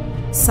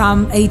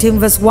 Psalm 18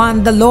 verse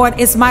 1, the Lord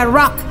is my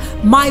rock,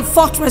 my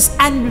fortress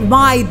and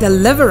my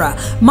deliverer,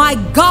 my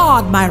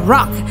God, my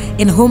rock,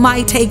 in whom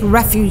I take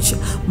refuge,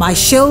 my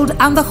shield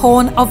and the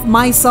horn of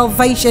my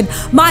salvation,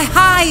 my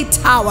high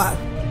tower.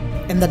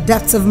 In the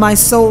depths of my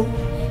soul,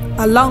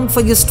 I long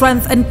for your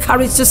strength and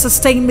courage to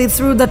sustain me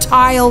through the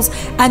trials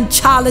and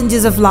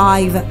challenges of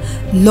life.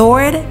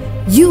 Lord,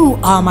 you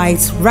are my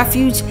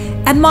refuge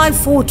and my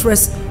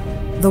fortress,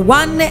 the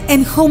one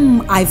in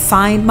whom I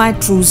find my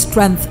true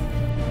strength.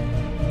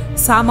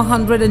 Psalm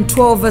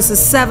 112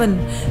 verses 7,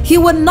 he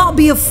will not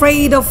be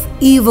afraid of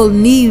evil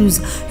news.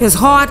 His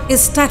heart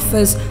is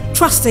steadfast,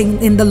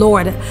 trusting in the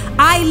Lord.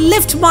 I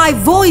lift my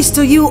voice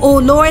to you, O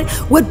Lord,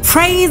 with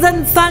praise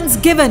and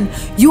thanksgiving.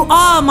 You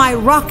are my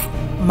rock,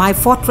 my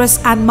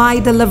fortress and my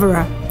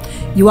deliverer.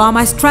 You are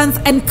my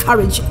strength and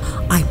courage.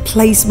 I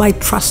place my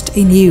trust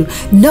in you,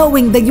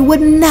 knowing that you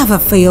would never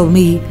fail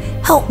me.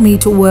 Help me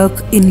to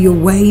work in your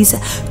ways,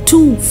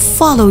 to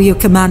follow your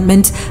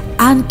commandments,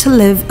 and to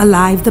live a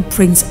life that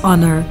brings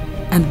honor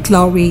and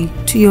glory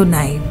to your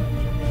name.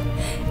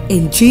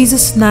 In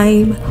Jesus'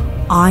 name,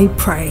 I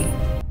pray.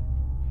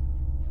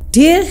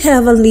 Dear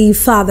Heavenly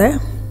Father,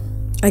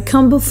 I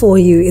come before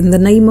you in the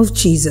name of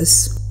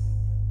Jesus.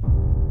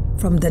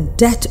 From the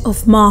depth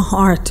of my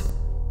heart,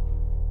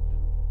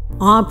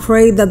 I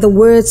pray that the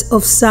words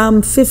of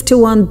Psalm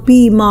 51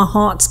 be my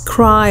heart's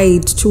cry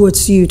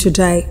towards you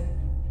today.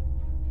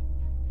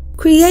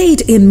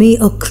 Create in me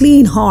a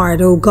clean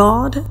heart, O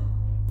God.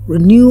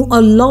 Renew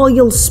a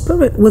loyal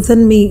spirit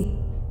within me.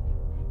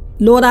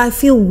 Lord, I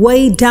feel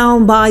weighed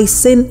down by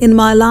sin in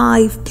my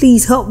life.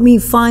 Please help me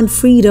find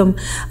freedom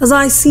as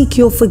I seek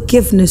your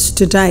forgiveness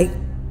today.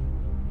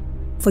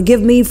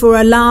 Forgive me for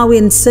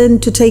allowing sin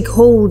to take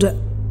hold.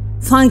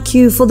 Thank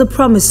you for the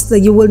promise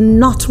that you will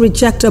not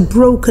reject a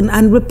broken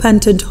and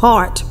repentant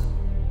heart.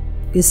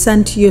 You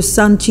sent your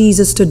Son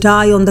Jesus to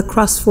die on the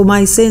cross for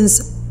my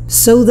sins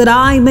so that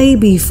I may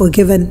be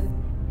forgiven.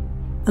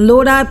 And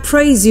Lord, I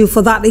praise you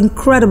for that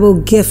incredible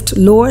gift,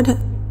 Lord.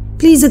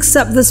 Please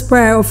accept this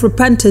prayer of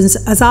repentance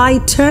as I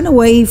turn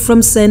away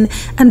from sin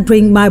and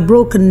bring my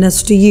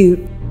brokenness to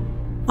you.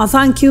 I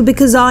thank you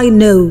because I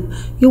know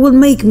you will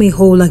make me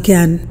whole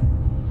again.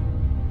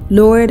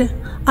 Lord,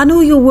 I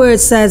know your word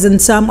says in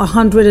Psalm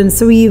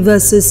 103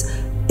 verses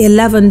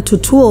 11 to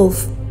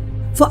 12,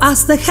 "For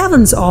as the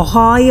heavens are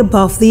high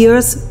above the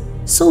earth,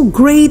 so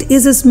great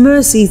is his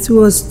mercy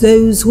towards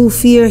those who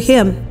fear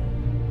him.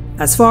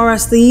 As far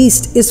as the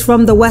east is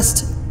from the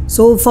west,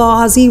 so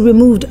far has he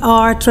removed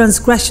our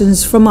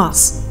transgressions from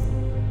us."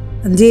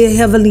 And dear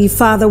Heavenly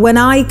Father, when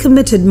I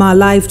committed my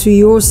life to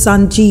your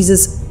Son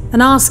Jesus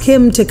and asked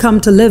him to come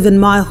to live in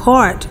my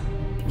heart,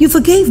 you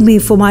forgave me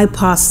for my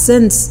past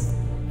sins.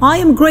 I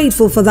am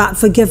grateful for that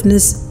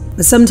forgiveness,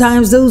 but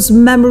sometimes those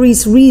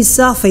memories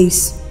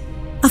resurface.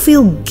 I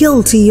feel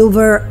guilty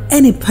over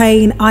any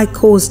pain I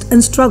caused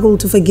and struggle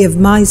to forgive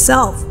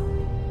myself.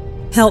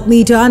 Help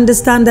me to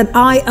understand that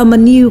I am a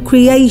new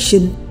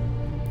creation.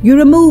 You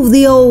removed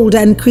the old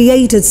and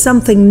created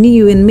something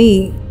new in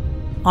me.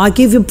 I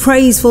give you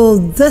praise for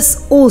this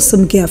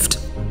awesome gift.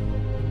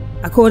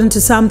 According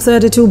to Psalm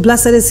 32,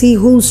 blessed is he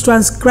whose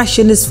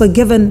transgression is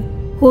forgiven,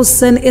 whose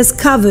sin is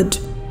covered.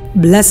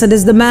 Blessed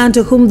is the man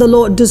to whom the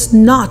Lord does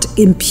not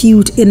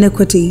impute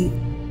iniquity,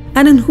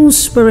 and in whose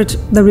spirit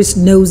there is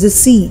no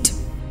deceit.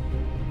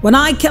 When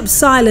I kept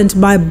silent,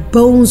 my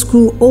bones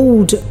grew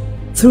old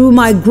through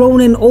my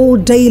groaning all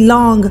day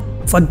long,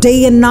 for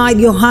day and night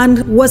your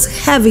hand was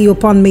heavy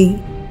upon me.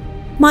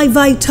 My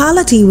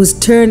vitality was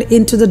turned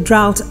into the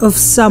drought of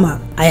summer.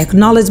 I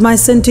acknowledge my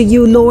sin to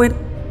you, Lord,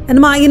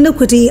 and my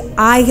iniquity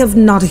I have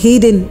not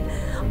hidden.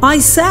 I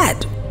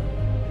said,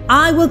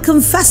 I will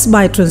confess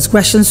my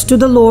transgressions to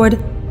the Lord,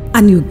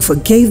 and you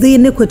forgave the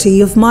iniquity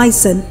of my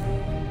sin.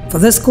 For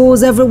this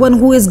cause everyone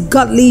who is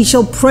godly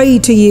shall pray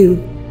to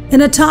you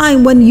in a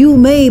time when you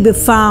may be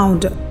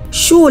found.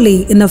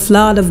 Surely in a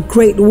flood of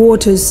great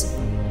waters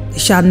they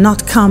shall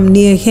not come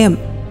near him.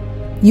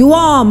 You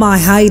are my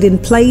hiding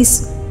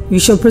place. You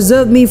shall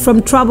preserve me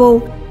from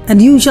trouble,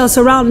 and you shall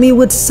surround me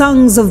with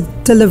songs of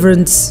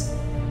deliverance.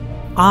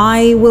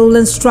 I will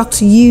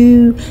instruct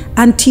you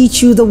and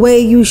teach you the way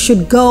you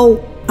should go.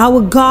 I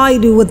will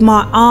guide you with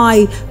my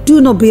eye.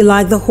 Do not be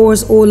like the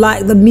horse or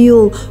like the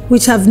mule,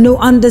 which have no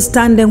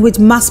understanding, which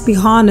must be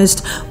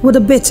harnessed with a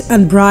bit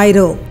and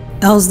bridle,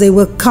 else they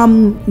will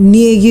come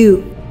near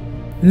you.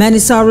 Many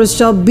sorrows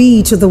shall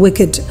be to the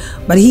wicked,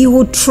 but he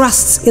who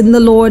trusts in the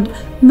Lord,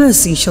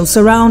 mercy shall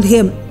surround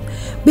him.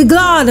 Be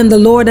glad in the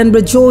Lord and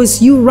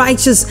rejoice, you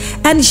righteous,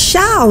 and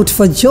shout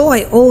for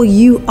joy, all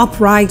you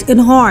upright in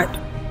heart.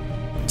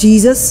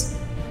 Jesus,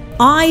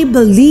 I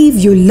believe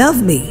you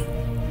love me,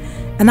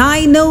 and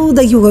I know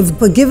that you have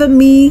forgiven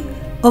me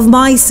of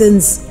my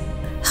sins.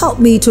 Help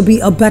me to be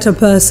a better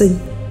person.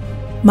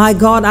 My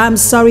God, I'm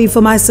sorry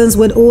for my sins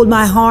with all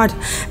my heart,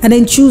 and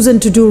in choosing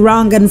to do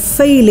wrong and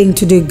failing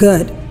to do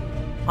good.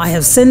 I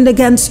have sinned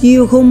against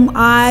you, whom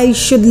I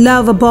should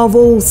love above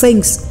all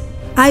things.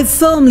 I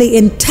firmly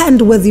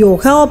intend, with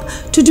your help,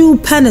 to do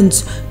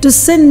penance, to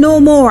sin no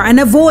more, and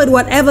avoid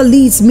whatever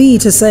leads me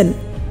to sin.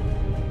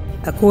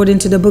 According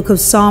to the book of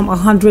Psalm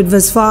 100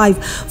 verse 5,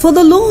 for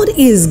the Lord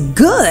is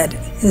good,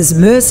 his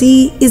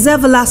mercy is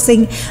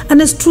everlasting, and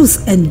his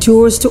truth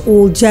endures to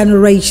all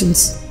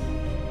generations.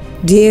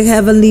 Dear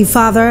Heavenly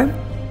Father,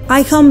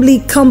 I humbly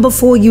come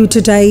before you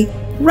today,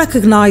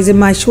 recognizing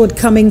my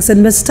shortcomings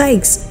and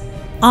mistakes.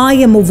 I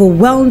am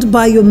overwhelmed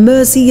by your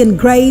mercy and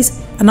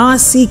grace, and I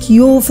seek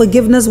your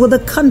forgiveness with a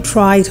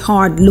contrite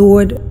heart,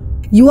 Lord.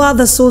 You are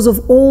the source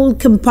of all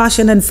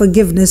compassion and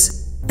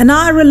forgiveness, and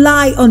I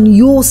rely on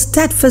your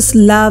steadfast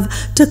love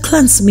to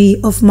cleanse me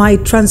of my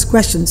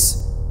transgressions.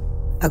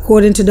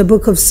 According to the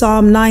book of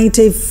Psalm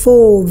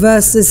 94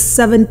 verses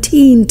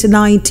 17 to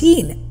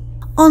 19,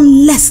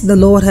 unless the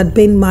Lord had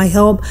been my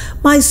help,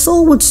 my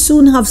soul would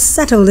soon have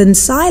settled in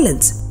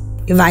silence.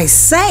 If I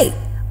say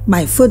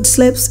my foot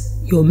slips,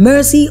 your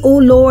mercy, O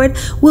Lord,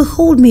 will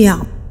hold me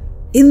up.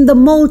 In the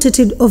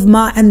multitude of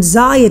my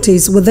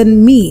anxieties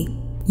within me,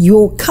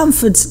 your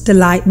comforts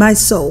delight my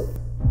soul.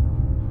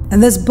 In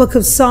this book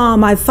of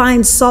Psalm, I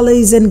find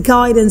solace and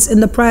guidance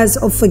in the prayers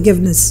of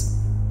forgiveness.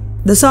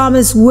 The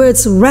psalmist's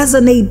words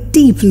resonate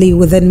deeply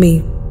within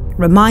me,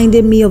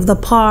 reminding me of the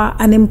power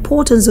and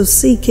importance of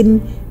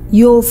seeking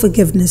your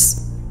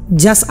forgiveness.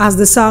 Just as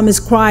the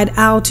psalmist cried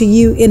out to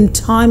you in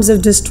times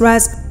of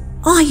distress,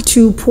 I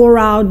too pour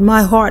out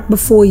my heart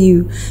before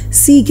you,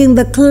 seeking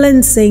the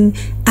cleansing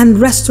and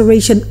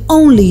restoration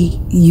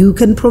only you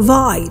can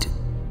provide.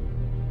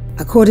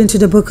 According to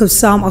the book of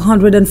Psalm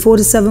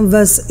 147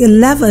 verse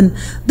 11,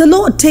 the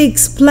Lord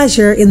takes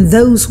pleasure in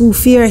those who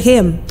fear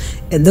him,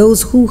 in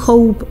those who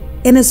hope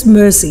in his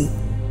mercy.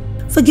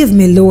 Forgive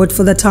me, Lord,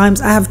 for the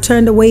times I have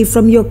turned away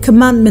from your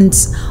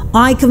commandments.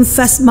 I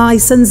confess my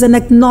sins and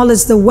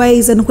acknowledge the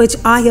ways in which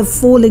I have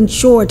fallen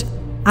short.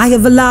 I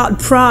have allowed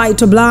pride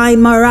to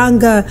blind my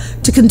anger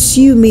to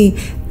consume me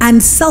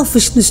and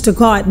selfishness to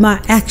guide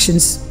my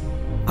actions.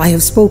 I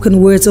have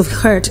spoken words of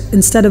hurt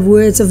instead of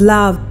words of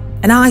love,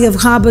 and I have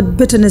harbored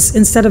bitterness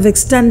instead of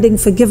extending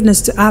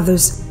forgiveness to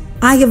others.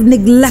 I have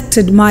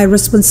neglected my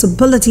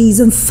responsibilities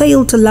and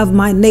failed to love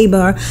my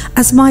neighbor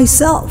as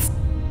myself.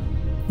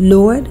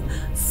 Lord,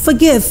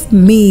 forgive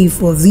me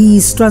for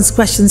these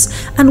transgressions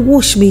and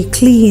wash me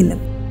clean.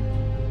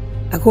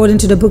 According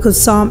to the book of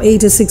Psalm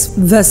 86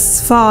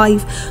 verse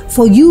 5,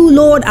 for you,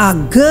 Lord, are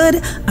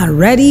good and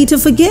ready to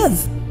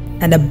forgive,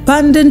 and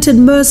abundant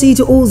in mercy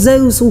to all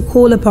those who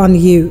call upon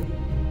you.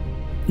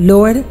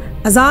 Lord,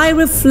 as I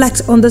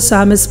reflect on the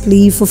psalmist's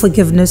plea for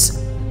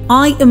forgiveness,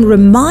 I am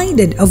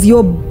reminded of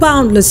your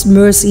boundless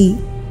mercy.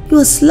 You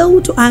are slow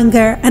to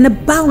anger and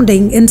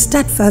abounding in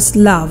steadfast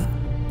love.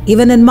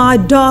 Even in my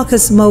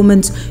darkest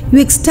moments, you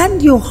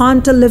extend your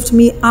hand to lift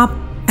me up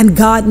and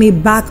guide me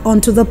back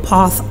onto the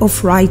path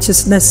of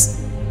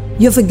righteousness.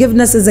 Your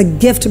forgiveness is a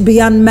gift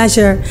beyond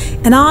measure,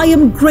 and I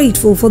am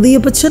grateful for the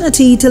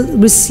opportunity to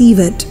receive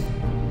it.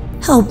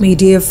 Help me,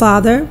 dear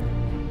Father,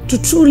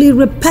 to truly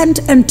repent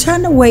and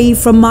turn away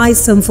from my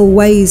sinful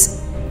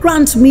ways.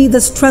 Grant me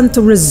the strength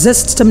to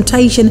resist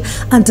temptation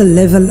and to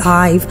live a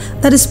life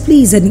that is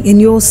pleasing in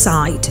your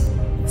sight.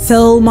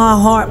 Fill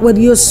my heart with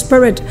your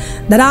spirit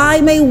that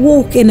I may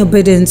walk in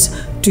obedience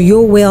to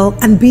your will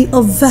and be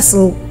a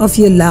vessel of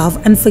your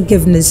love and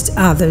forgiveness to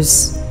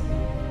others.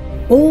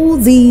 All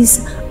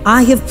these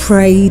I have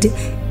prayed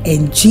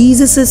in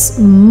Jesus'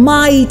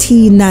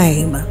 mighty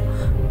name.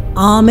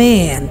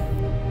 Amen.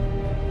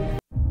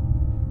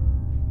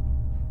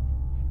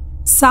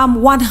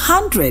 Psalm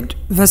 100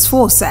 verse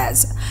 4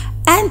 says,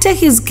 enter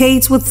his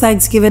gates with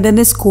thanksgiving and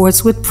his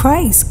courts with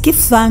praise. Give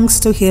thanks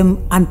to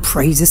him and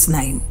praise his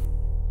name.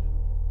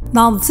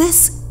 Now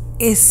this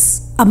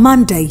is a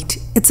mandate.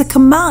 It's a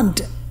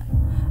command,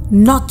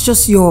 not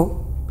just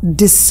your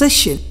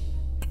decision.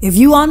 If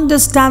you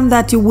understand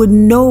that, you would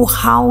know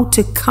how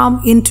to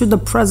come into the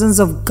presence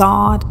of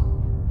God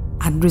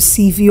and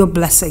receive your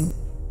blessing.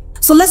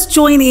 So let's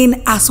join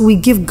in as we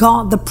give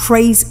God the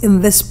praise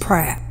in this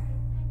prayer.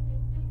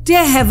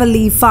 Dear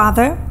Heavenly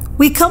Father,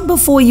 we come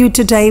before you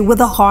today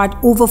with a heart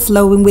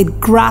overflowing with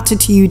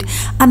gratitude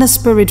and a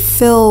spirit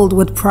filled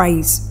with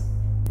praise.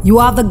 You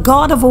are the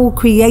God of all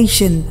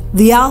creation,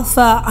 the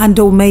Alpha and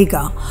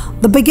Omega,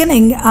 the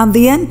beginning and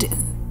the end.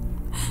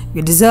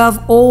 You deserve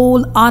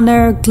all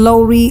honor,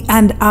 glory,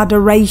 and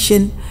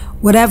adoration.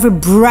 With every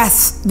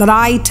breath that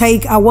I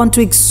take, I want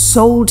to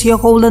exalt your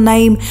holy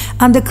name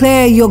and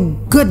declare your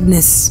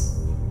goodness.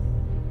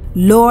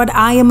 Lord,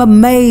 I am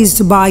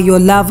amazed by your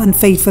love and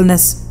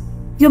faithfulness.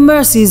 Your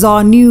mercies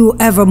are new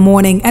every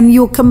morning, and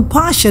your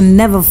compassion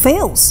never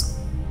fails.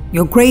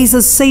 Your grace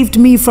has saved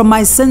me from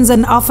my sins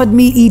and offered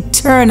me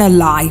eternal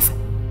life.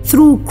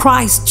 Through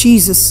Christ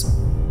Jesus,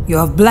 you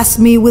have blessed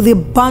me with the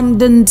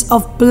abundance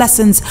of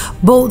blessings,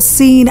 both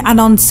seen and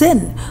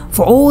unseen.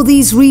 For all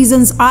these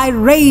reasons, I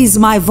raise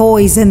my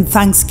voice in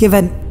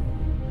thanksgiving.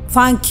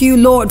 Thank you,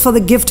 Lord, for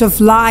the gift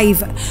of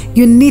life.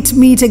 You knit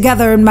me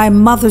together in my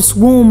mother's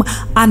womb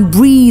and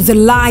breathe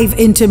life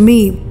into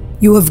me.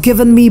 You have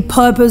given me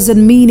purpose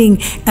and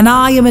meaning, and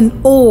I am in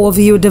awe of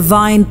your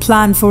divine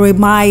plan for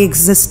my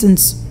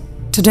existence.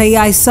 Today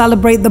I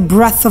celebrate the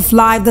breath of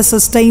life that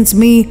sustains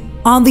me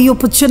and the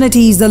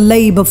opportunities that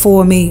lay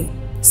before me.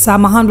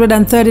 Psalm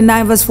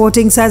 139 verse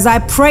 14 says, I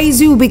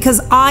praise you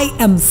because I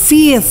am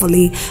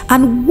fearfully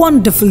and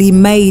wonderfully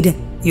made.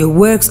 Your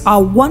works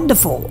are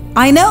wonderful.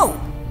 I know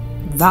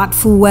that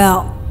full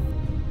well.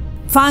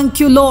 Thank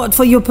you, Lord,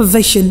 for your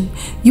provision.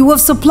 You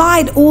have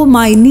supplied all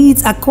my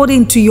needs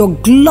according to your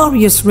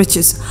glorious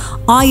riches.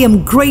 I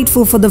am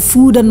grateful for the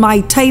food on my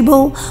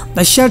table,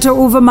 the shelter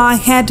over my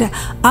head,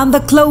 and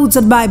the clothes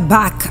on my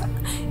back.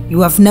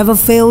 You have never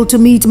failed to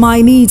meet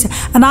my needs,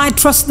 and I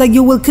trust that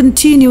you will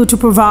continue to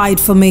provide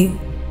for me.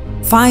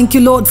 Thank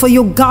you, Lord, for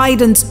your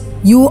guidance.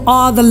 You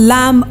are the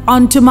lamp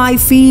unto my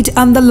feet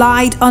and the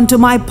light unto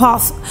my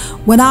path.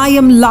 When I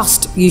am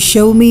lost, you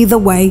show me the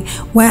way.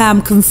 When I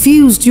am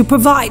confused, you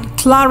provide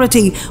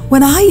clarity.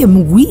 When I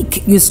am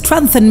weak, you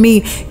strengthen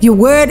me. Your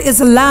word is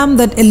a lamp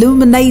that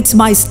illuminates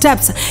my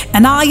steps,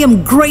 and I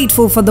am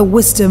grateful for the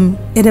wisdom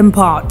it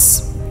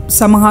imparts.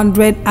 Psalm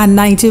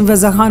 119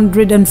 verse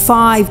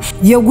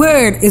 105. Your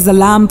word is a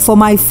lamp for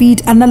my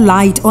feet and a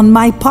light on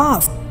my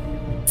path.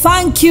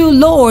 Thank you,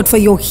 Lord, for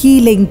your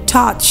healing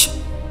touch.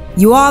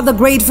 You are the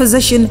great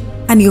physician,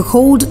 and you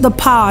hold the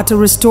power to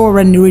restore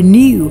and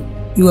renew.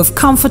 You have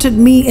comforted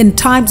me in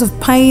times of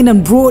pain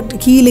and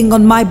brought healing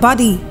on my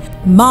body,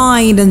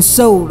 mind, and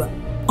soul.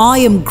 I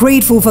am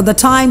grateful for the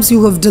times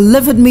you have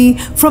delivered me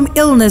from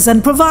illness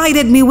and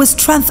provided me with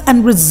strength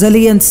and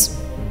resilience.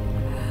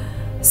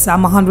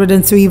 Psalm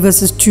 103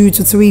 verses 2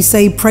 to 3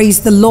 say,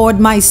 Praise the Lord,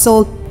 my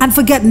soul, and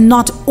forget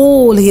not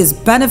all his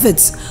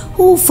benefits,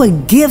 who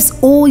forgives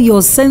all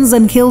your sins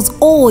and heals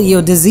all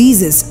your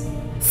diseases.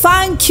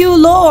 Thank you,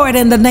 Lord,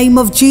 in the name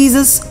of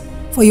Jesus,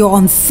 for your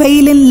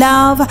unfailing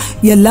love.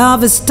 Your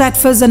love is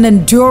steadfast and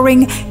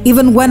enduring,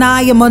 even when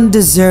I am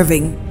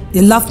undeserving.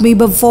 You loved me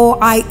before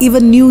I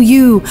even knew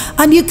you,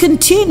 and you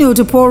continue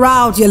to pour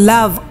out your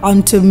love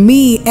unto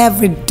me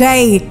every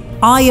day.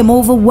 I am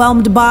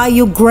overwhelmed by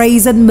your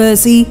grace and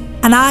mercy,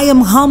 and I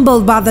am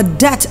humbled by the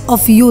depth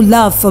of your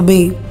love for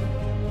me.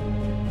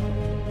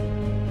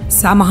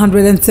 Psalm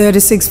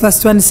 136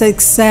 verse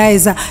 26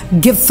 says,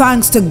 Give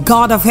thanks to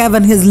God of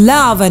heaven, his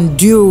love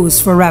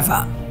endures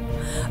forever.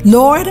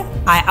 Lord,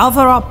 I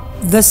offer up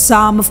this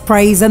psalm of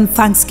praise and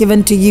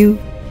thanksgiving to you.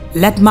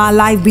 Let my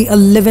life be a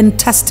living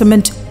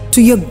testament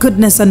to your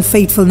goodness and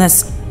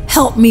faithfulness.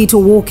 Help me to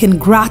walk in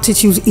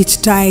gratitude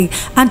each day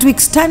and to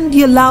extend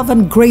your love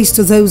and grace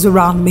to those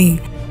around me.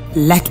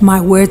 Let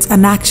my words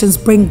and actions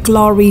bring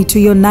glory to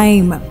your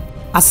name.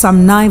 As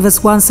Psalm 9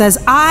 verse 1 says,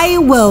 I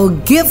will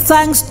give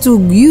thanks to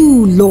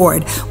you,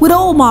 Lord. With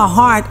all my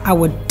heart, I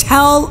will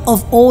tell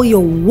of all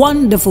your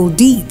wonderful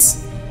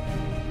deeds.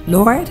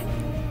 Lord,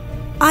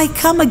 I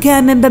come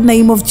again in the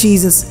name of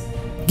Jesus,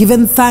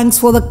 giving thanks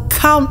for the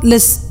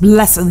countless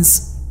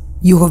blessings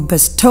you have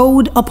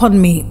bestowed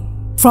upon me.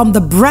 From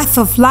the breath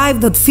of life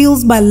that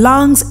fills my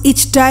lungs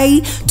each day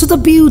to the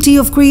beauty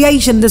of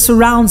creation that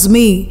surrounds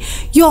me,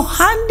 your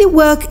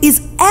handiwork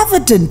is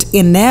evident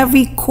in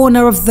every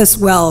corner of this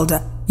world.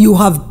 You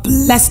have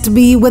blessed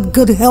me with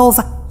good health,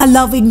 a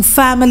loving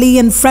family,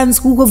 and friends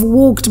who have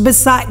walked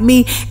beside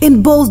me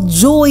in both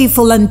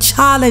joyful and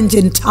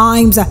challenging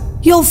times.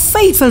 Your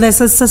faithfulness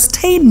has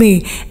sustained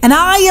me, and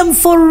I am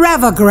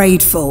forever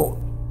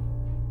grateful.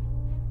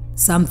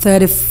 Psalm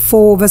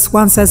 34 verse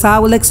 1 says, I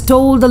will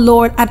extol the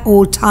Lord at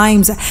all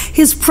times.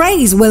 His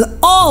praise will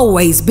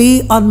always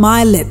be on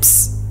my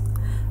lips.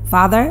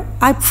 Father,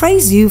 I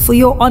praise you for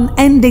your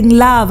unending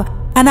love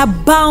and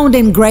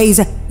abounding grace.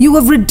 You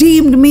have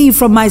redeemed me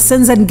from my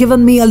sins and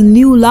given me a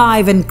new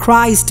life in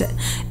Christ.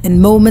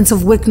 In moments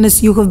of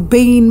weakness, you have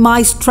been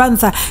my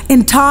strength.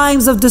 In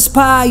times of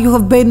despair, you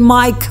have been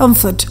my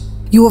comfort.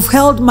 You have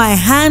held my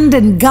hand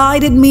and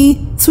guided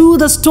me through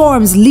the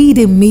storms,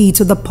 leading me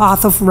to the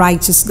path of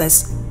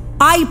righteousness.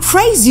 I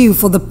praise you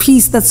for the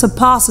peace that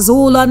surpasses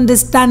all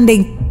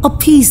understanding, a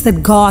peace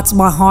that guards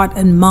my heart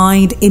and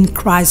mind in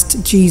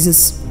Christ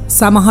Jesus.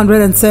 Psalm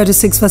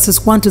 136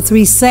 verses 1 to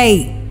 3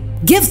 say,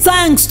 Give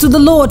thanks to the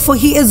Lord, for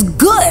he is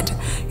good.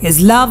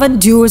 His love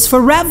endures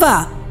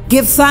forever.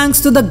 Give thanks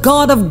to the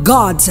God of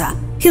gods.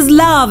 His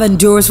love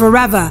endures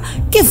forever.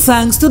 Give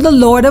thanks to the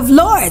Lord of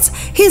lords.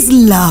 His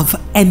love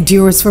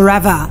endures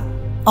forever.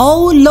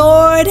 O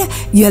Lord,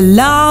 your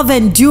love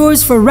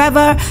endures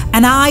forever,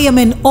 and I am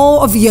in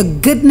awe of your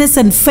goodness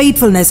and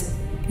faithfulness.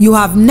 You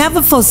have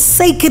never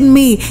forsaken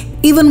me,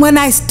 even when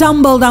I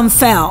stumbled and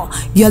fell.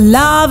 Your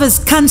love is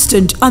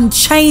constant,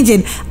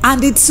 unchanging,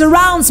 and it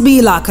surrounds me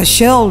like a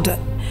shield.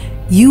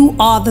 You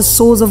are the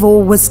source of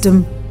all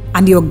wisdom,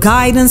 and your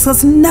guidance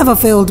has never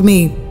failed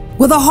me.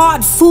 With a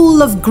heart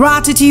full of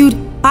gratitude,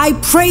 I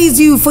praise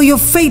you for your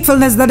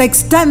faithfulness that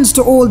extends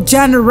to all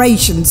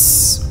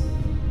generations.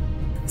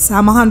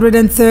 Psalm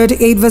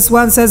 138 verse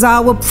 1 says, I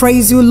will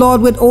praise you,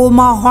 Lord, with all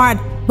my heart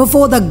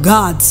before the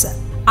gods.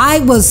 I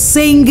will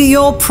sing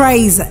your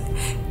praise.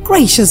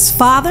 Gracious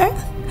Father,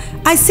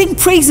 I sing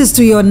praises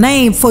to your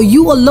name, for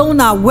you alone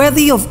are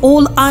worthy of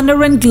all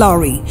honor and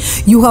glory.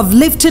 You have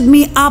lifted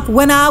me up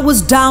when I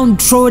was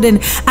downtrodden,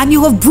 and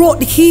you have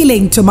brought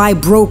healing to my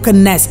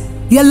brokenness.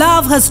 Your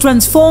love has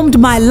transformed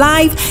my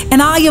life,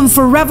 and I am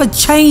forever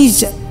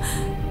changed.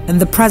 In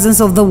the presence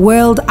of the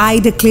world, I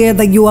declare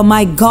that you are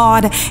my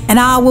God, and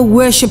I will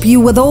worship you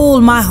with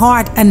all my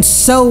heart and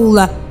soul.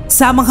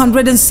 Psalm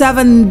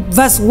 107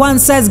 verse 1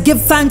 says,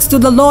 Give thanks to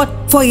the Lord,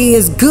 for he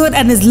is good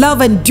and his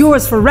love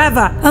endures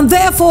forever. And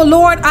therefore,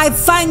 Lord, I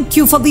thank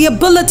you for the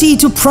ability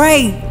to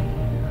pray,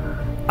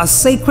 a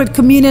sacred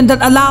communion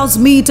that allows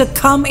me to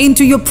come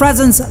into your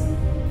presence.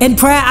 In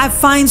prayer, I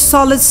find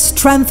solace,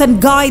 strength, and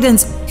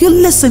guidance. You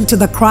listen to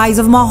the cries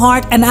of my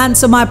heart and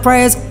answer my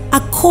prayers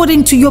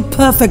according to your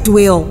perfect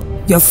will.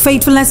 Your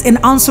faithfulness in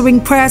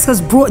answering prayers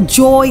has brought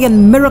joy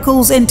and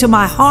miracles into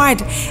my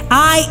heart.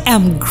 I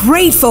am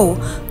grateful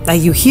that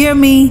you hear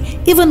me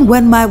even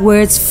when my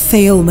words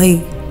fail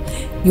me.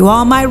 You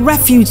are my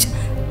refuge,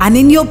 and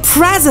in your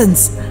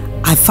presence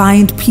I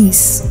find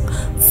peace.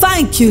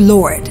 Thank you,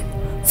 Lord,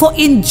 for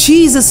in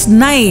Jesus'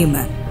 name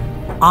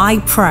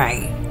I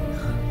pray.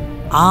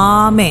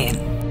 Amen.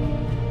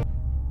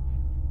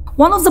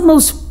 One of the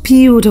most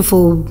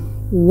beautiful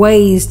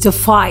ways to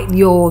fight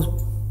your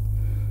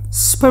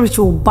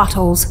spiritual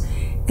battles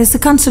is to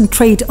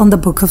concentrate on the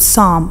book of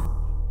Psalm.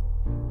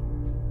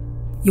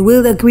 You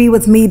will agree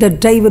with me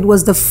that David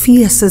was the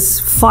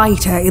fiercest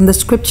fighter in the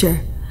scripture,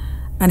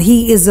 and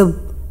he is a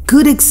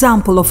good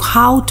example of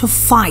how to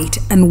fight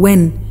and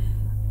win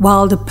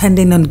while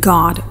depending on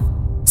God.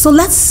 So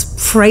let's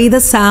pray the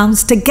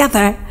Psalms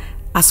together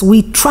as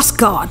we trust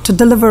God to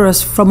deliver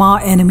us from our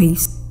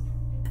enemies.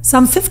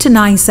 Psalm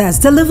 59 says,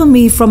 "Deliver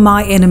me from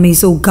my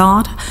enemies, O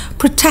God.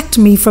 Protect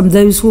me from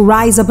those who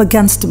rise up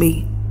against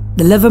me.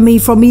 Deliver me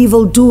from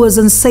evildoers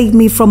and save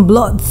me from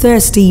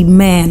bloodthirsty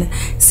men.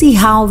 See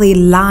how they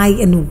lie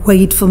in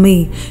wait for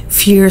me.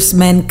 Fierce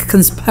men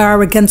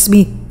conspire against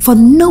me for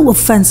no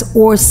offense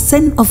or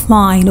sin of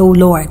mine, O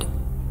Lord."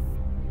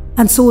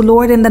 And so,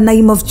 Lord, in the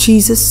name of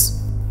Jesus,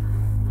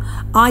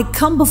 I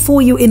come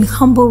before you in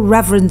humble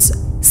reverence,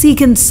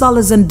 seeking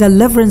solace and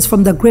deliverance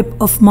from the grip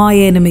of my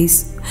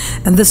enemies.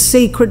 In this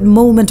sacred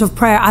moment of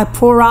prayer, I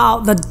pour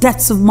out the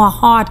depths of my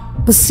heart,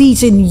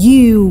 beseeching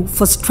you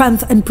for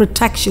strength and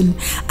protection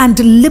and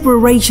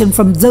liberation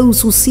from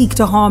those who seek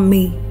to harm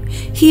me.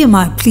 Hear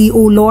my plea, O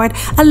Lord,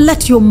 and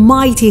let your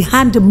mighty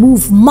hand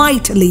move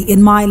mightily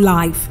in my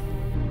life.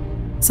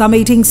 Psalm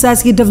 18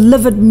 says, "He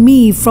delivered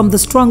me from the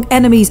strong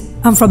enemies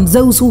and from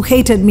those who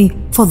hated me,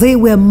 for they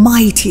were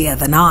mightier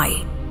than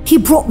I. He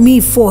brought me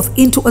forth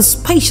into a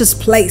spacious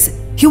place.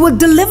 He will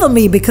deliver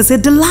me because he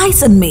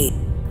delights in me.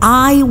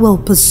 I will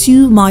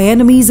pursue my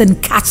enemies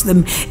and catch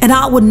them, and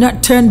I will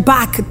not turn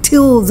back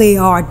till they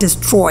are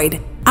destroyed.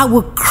 I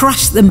will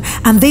crush them,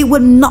 and they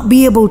will not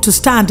be able to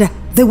stand.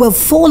 They will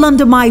fall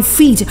under my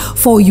feet,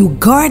 for you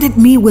guarded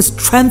me with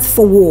strength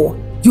for war.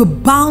 You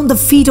bound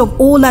the feet of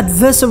all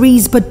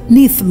adversaries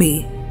beneath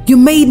me. You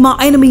made my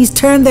enemies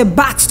turn their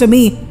backs to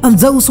me, and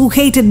those who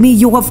hated me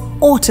you have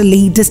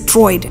utterly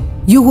destroyed.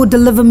 You who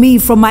deliver me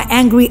from my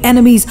angry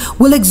enemies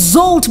will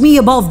exalt me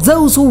above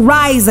those who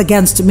rise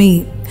against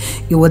me.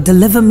 You will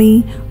deliver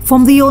me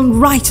from the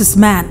unrighteous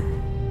man.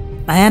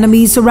 My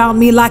enemies surround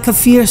me like a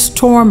fierce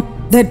storm,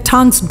 their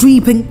tongues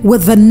dripping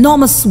with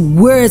venomous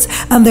words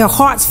and their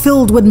hearts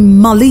filled with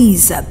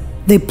malice.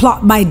 They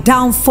plot my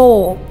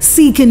downfall,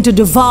 seeking to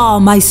devour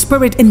my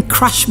spirit and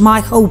crush my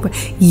hope.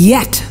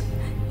 Yet,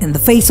 in the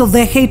face of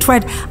their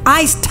hatred,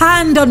 I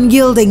stand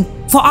unyielding,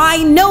 for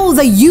I know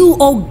that you,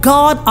 O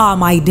God, are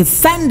my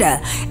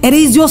defender. It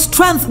is your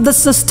strength that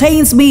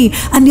sustains me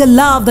and your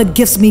love that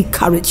gives me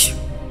courage.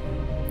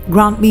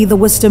 Grant me the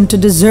wisdom to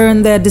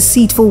discern their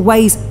deceitful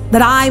ways,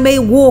 that I may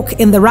walk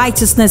in the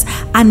righteousness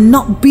and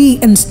not be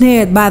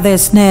ensnared by their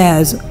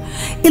snares.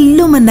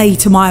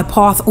 Illuminate my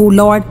path, O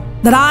Lord,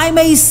 that I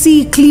may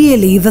see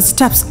clearly the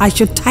steps I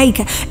should take,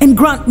 and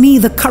grant me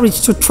the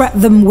courage to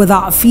tread them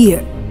without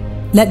fear.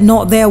 Let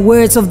not their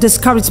words of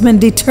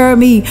discouragement deter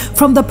me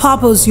from the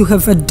purpose you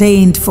have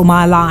ordained for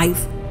my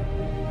life.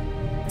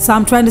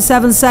 Psalm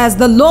 27 says,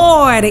 "The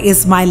Lord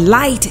is my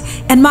light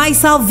and my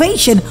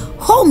salvation.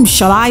 Whom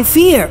shall I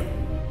fear?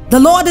 The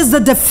Lord is the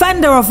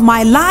defender of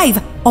my life.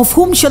 Of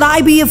whom should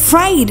I be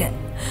afraid?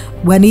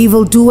 When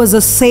evildoers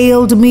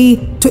assailed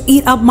me to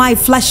eat up my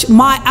flesh,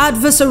 my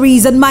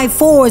adversaries and my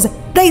foes,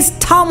 they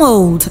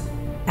stumbled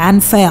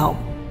and fell.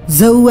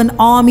 Though an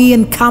army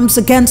encamps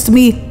against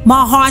me,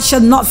 my heart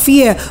shall not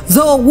fear.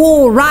 Though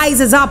war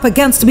rises up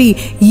against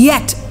me,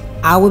 yet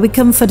I will be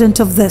confident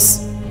of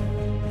this.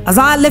 As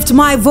I lift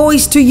my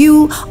voice to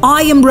you,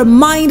 I am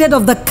reminded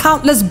of the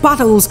countless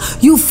battles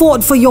you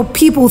fought for your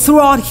people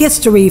throughout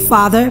history,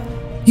 Father.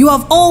 You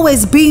have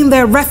always been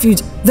their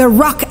refuge, their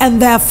rock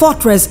and their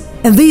fortress.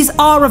 In this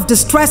hour of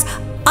distress,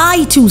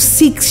 I too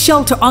seek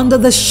shelter under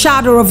the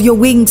shadow of your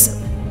wings.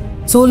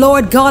 So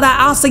Lord God, I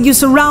ask that you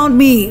surround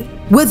me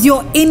with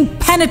your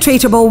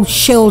impenetrable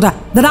shield,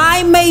 that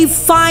I may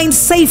find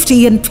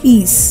safety and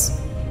peace.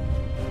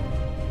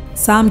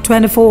 Psalm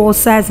 24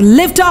 says,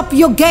 "Lift up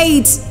your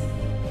gates,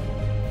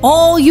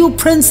 all you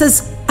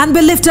princes, and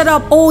be lifted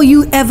up, all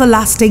you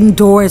everlasting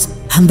doors,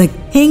 and the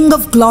King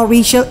of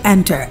glory shall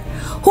enter."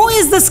 Who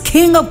is this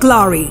King of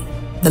glory?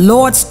 The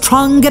Lord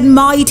strong and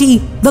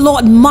mighty, the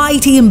Lord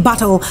mighty in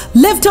battle.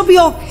 Lift up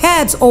your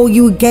heads, all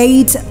you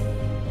gates,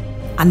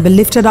 and be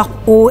lifted up,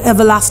 all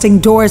everlasting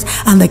doors,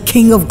 and the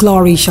King of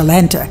glory shall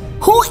enter.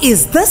 Who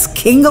is this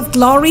King of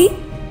glory?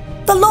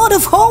 The Lord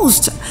of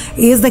hosts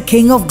is the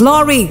King of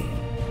glory.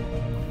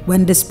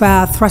 When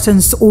despair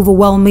threatens to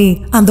overwhelm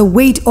me and the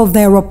weight of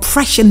their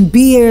oppression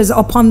bears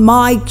upon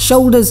my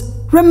shoulders,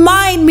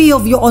 remind me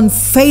of your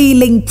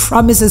unfailing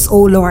promises,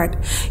 O Lord.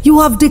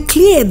 You have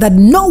declared that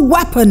no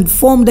weapon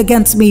formed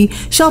against me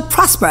shall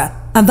prosper,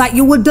 and that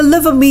you will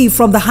deliver me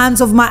from the hands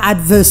of my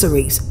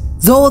adversaries.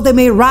 Though they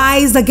may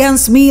rise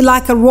against me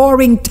like a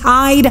roaring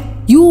tide,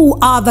 you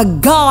are the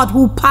God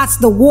who parts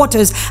the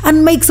waters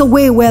and makes a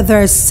way where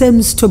there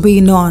seems to be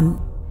none.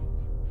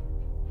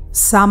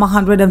 Psalm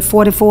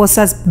 144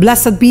 says,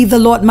 Blessed be the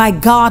Lord my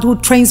God, who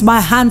trains my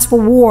hands for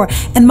war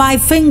and my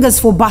fingers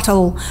for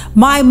battle,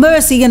 my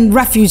mercy and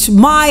refuge,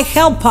 my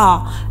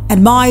helper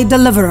and my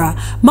deliverer,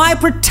 my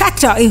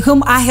protector in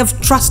whom I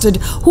have trusted,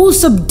 who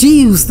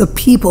subdues the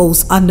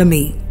peoples under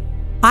me.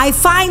 I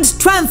find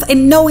strength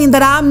in knowing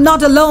that I'm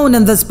not alone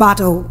in this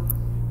battle.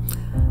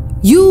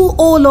 You,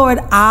 O Lord,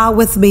 are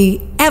with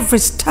me every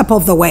step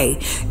of the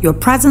way. Your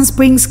presence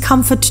brings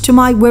comfort to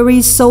my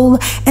weary soul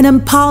and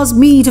empowers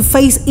me to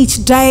face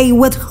each day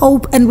with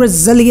hope and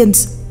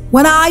resilience.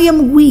 When I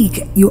am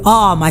weak, you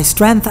are my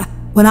strength.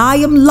 When I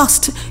am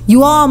lost,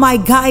 you are my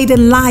guide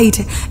and light.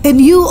 In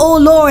you, O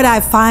Lord, I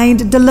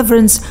find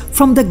deliverance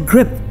from the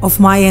grip of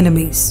my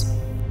enemies.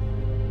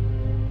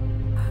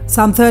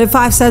 Psalm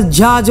 35 says,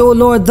 Judge, O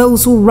Lord,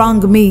 those who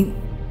wrong me.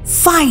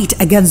 Fight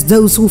against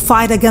those who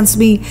fight against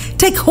me.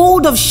 Take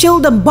hold of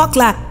shield and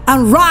buckler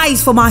and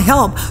rise for my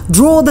help.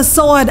 Draw the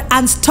sword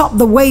and stop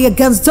the way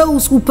against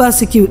those who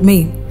persecute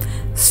me.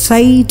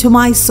 Say to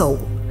my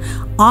soul,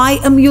 I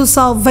am your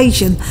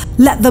salvation.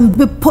 Let them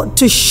be put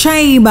to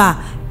shame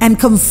and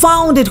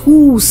confounded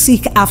who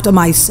seek after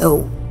my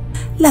soul.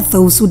 Let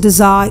those who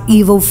desire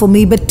evil for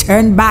me be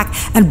turned back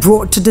and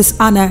brought to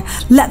dishonor.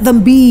 Let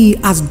them be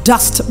as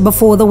dust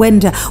before the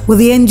wind, with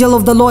the angel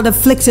of the Lord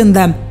afflicting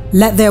them.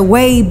 Let their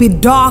way be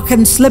dark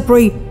and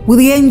slippery, with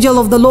the angel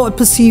of the Lord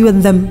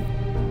pursuing them.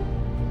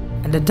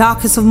 In the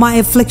darkest of my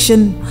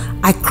affliction,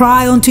 I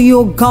cry unto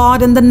you, O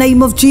God, in the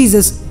name of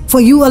Jesus, for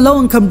you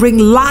alone can bring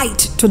light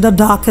to the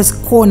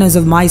darkest corners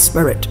of my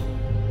spirit.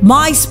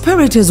 My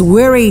spirit is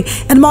weary,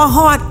 and my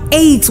heart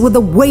aches with the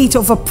weight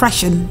of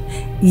oppression.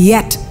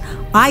 Yet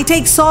I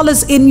take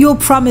solace in your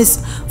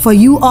promise, for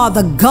you are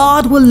the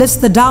God who lifts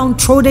the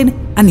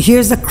downtrodden and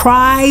hears the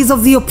cries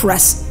of the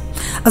oppressed.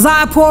 As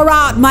I pour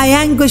out my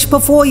anguish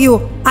before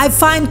you, I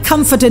find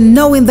comfort in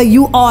knowing that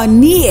you are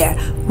near,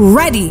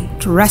 ready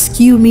to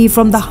rescue me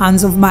from the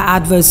hands of my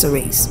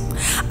adversaries.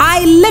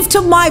 I lift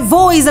up my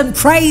voice in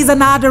praise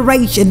and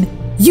adoration.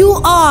 You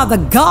are the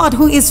God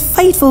who is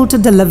faithful to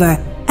deliver,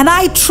 and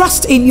I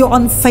trust in your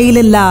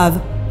unfailing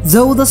love.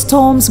 Though the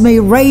storms may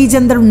rage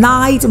and the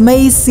night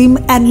may seem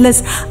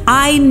endless,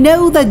 I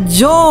know that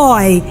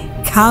joy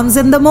comes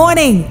in the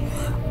morning.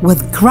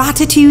 With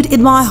gratitude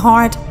in my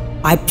heart,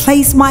 I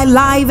place my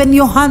life in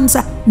your hands,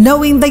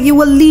 knowing that you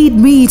will lead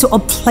me to a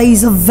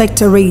place of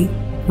victory,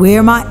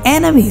 where my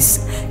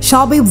enemies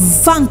shall be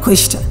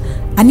vanquished,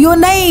 and your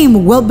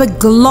name will be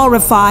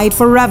glorified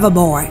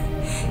forevermore.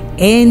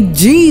 In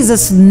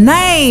Jesus'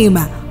 name,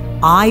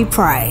 I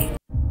pray.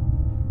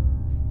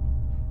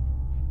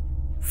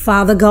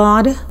 Father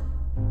God,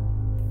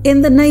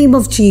 in the name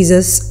of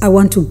Jesus, I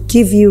want to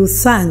give you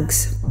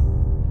thanks.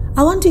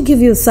 I want to give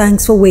you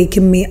thanks for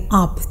waking me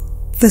up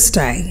this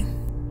day.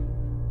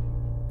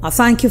 I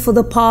thank you for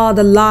the power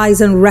that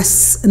lies and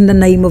rests in the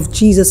name of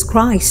Jesus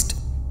Christ.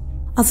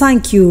 I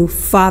thank you,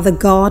 Father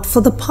God, for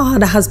the power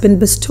that has been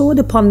bestowed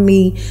upon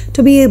me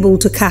to be able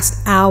to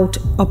cast out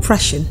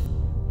oppression,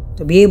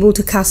 to be able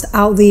to cast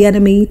out the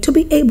enemy, to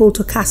be able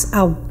to cast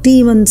out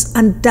demons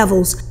and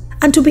devils,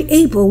 and to be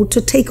able to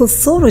take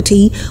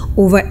authority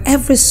over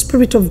every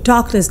spirit of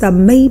darkness that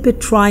may be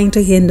trying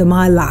to hinder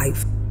my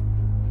life.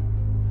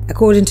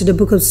 According to the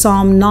book of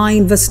Psalm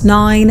 9 verse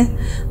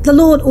 9, the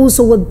Lord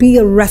also will be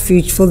a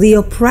refuge for the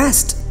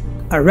oppressed,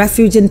 a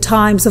refuge in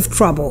times of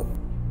trouble.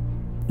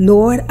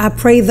 Lord, I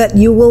pray that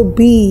you will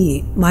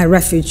be my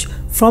refuge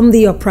from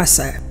the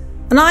oppressor.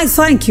 And I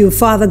thank you,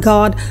 Father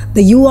God,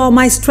 that you are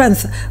my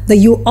strength, that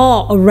you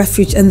are a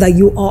refuge, and that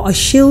you are a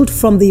shield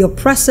from the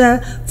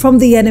oppressor, from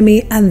the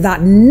enemy, and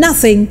that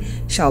nothing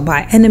shall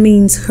by any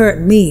means hurt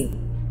me.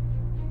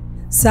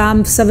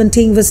 Psalm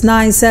 17 verse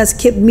 9 says,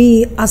 Keep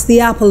me as the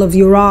apple of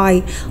your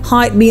eye,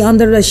 hide me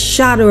under the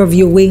shadow of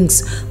your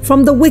wings,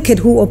 from the wicked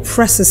who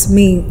oppresses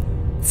me,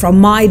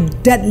 from my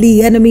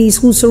deadly enemies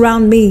who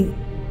surround me.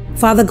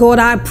 Father God,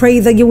 I pray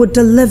that you would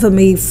deliver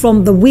me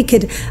from the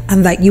wicked,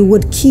 and that you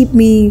would keep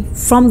me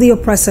from the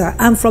oppressor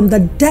and from the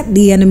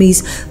deadly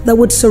enemies that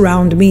would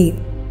surround me.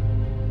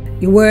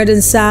 Your word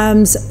in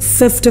Psalms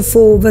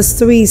 54 verse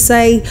 3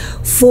 say,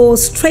 For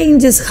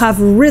strangers have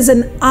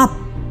risen up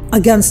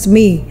against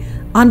me,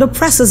 and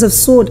oppressors have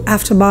sought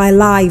after my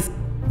life.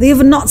 They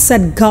have not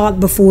set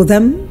God before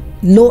them.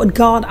 Lord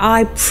God,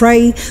 I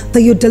pray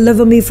that you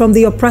deliver me from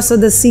the oppressor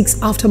that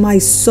seeks after my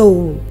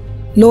soul.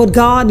 Lord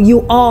God,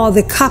 you are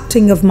the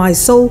captain of my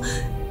soul,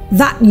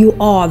 that you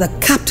are the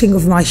captain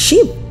of my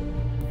sheep.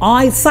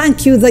 I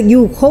thank you that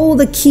you hold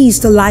the keys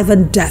to life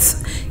and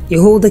death.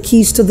 You hold the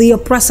keys to the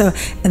oppressor,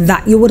 and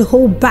that you would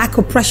hold back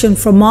oppression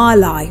from my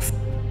life.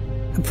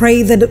 I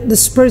pray that the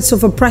spirits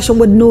of oppression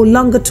would no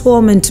longer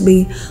torment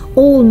me.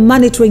 All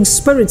monitoring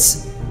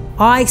spirits,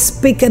 I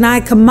speak and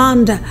I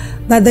command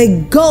that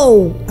they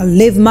go and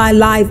live my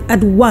life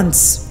at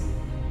once.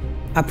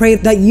 I pray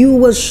that you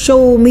will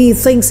show me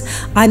things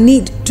I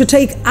need to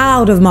take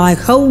out of my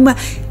home,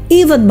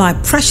 even my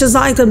precious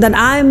item that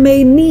I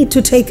may need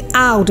to take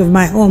out of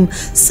my home,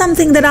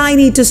 something that I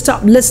need to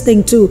stop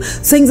listening to,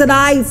 things that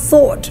I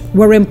thought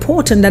were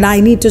important that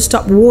I need to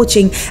stop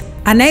watching,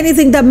 and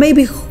anything that may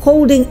be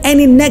holding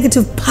any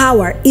negative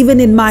power even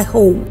in my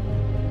home.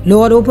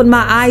 Lord, open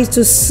my eyes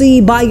to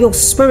see by your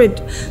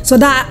Spirit so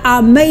that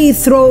I may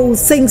throw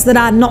things that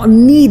are not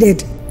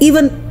needed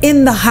even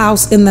in the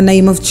house in the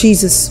name of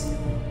Jesus.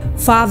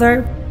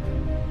 Father,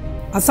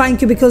 I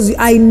thank you because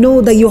I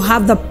know that you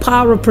have the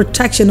power of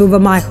protection over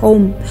my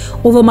home,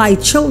 over my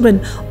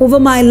children,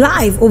 over my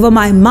life, over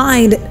my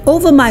mind,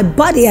 over my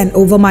body, and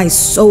over my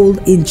soul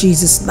in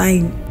Jesus'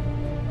 name.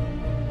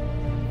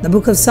 The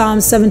book of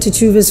Psalm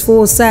 72 verse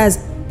 4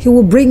 says, He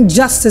will bring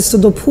justice to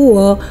the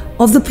poor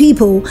of the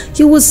people.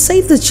 He will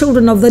save the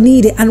children of the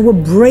needy and will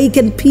break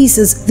in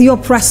pieces the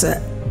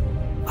oppressor.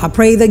 I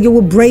pray that you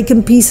will break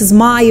in pieces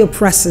my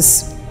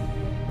oppressors.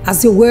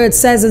 As your word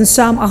says in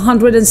Psalm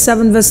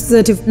 107 verse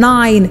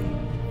 39,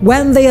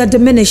 when they are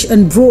diminished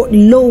and brought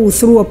low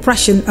through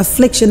oppression,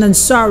 affliction, and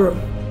sorrow.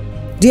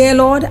 Dear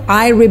Lord,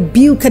 I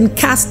rebuke and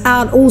cast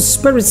out all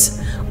spirits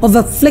of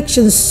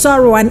affliction,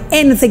 sorrow, and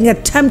anything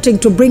attempting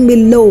to bring me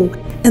low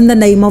in the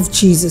name of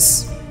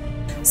Jesus.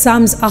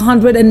 Psalms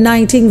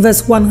 119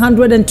 verse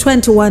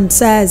 121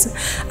 says,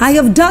 I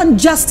have done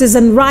justice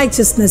and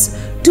righteousness.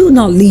 Do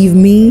not leave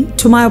me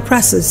to my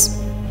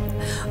oppressors.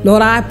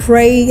 Lord, I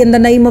pray in the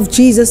name of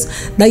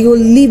Jesus that you will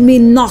leave me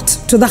not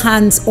to the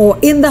hands or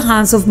in the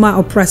hands of my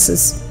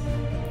oppressors.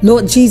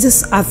 Lord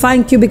Jesus, I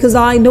thank you because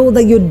I know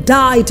that you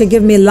died to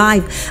give me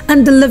life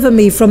and deliver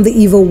me from the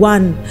evil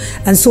one.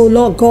 And so,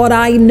 Lord God,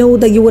 I know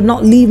that you would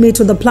not leave me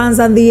to the plans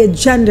and the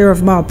agenda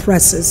of my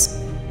oppressors.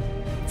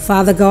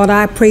 Father God,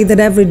 I pray that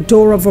every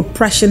door of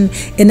oppression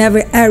in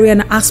every area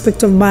and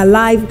aspect of my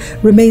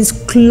life remains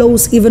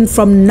closed even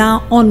from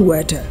now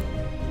onward.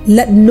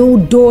 Let no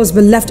doors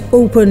be left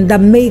open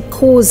that may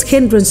cause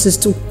hindrances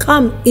to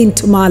come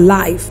into my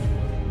life.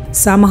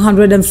 Psalm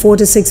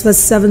 146 verse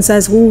 7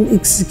 says, Who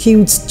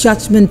executes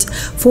judgment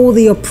for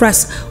the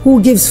oppressed,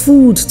 who gives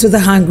food to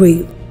the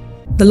hungry.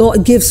 The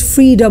Lord gives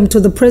freedom to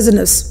the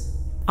prisoners.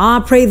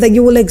 I pray that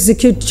you will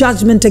execute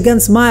judgment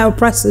against my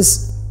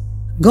oppressors.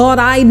 God,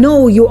 I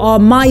know you are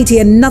mighty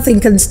and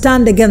nothing can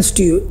stand against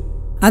you.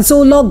 And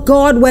so, Lord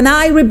God, when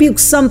I rebuke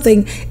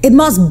something, it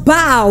must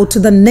bow to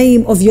the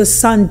name of your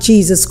Son,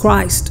 Jesus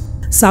Christ.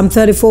 Psalm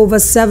 34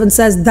 verse 7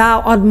 says,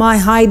 Thou art my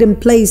hiding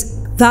place.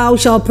 Thou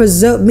shalt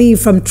preserve me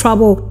from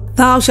trouble.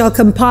 Thou shalt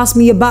compass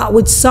me about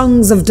with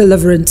songs of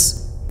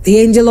deliverance. The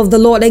angel of the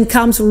Lord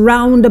encamps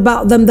round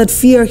about them that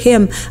fear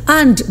him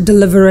and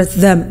delivereth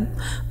them.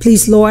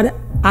 Please, Lord,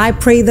 I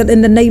pray that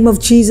in the name of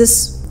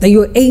Jesus, that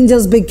your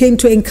angels begin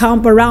to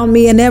encamp around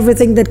me and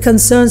everything that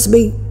concerns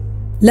me.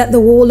 Let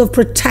the wall of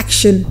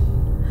protection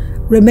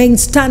remain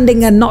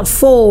standing and not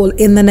fall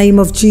in the name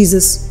of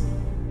Jesus.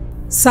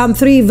 Psalm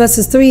 3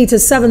 verses 3 to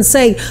 7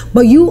 say,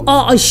 But you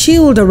are a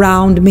shield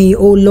around me,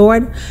 O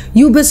Lord.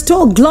 You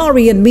bestow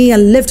glory in me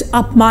and lift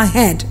up my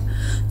head.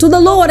 To the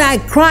Lord I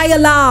cry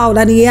aloud,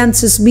 and he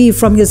answers me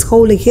from his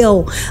holy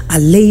hill. I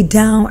lay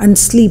down and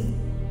sleep.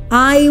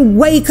 I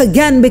wake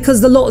again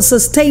because the Lord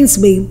sustains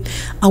me.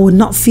 I will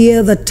not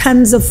fear the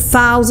tens of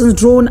thousands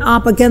drawn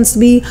up against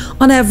me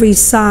on every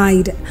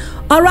side.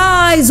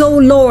 Arise, O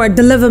Lord,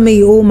 deliver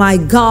me, O my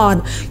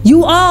God.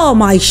 You are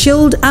my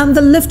shield and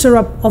the lifter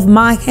up of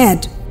my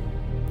head.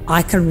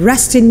 I can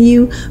rest in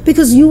you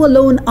because you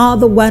alone are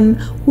the one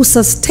who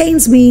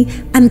sustains me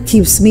and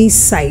keeps me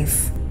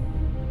safe.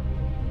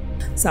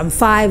 Psalm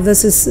 5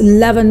 verses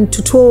 11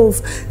 to 12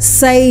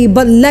 say,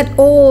 But let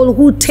all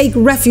who take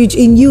refuge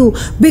in you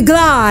be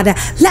glad.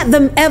 Let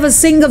them ever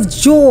sing of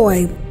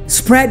joy.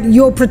 Spread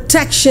your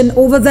protection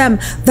over them,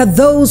 that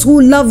those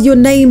who love your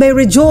name may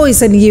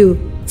rejoice in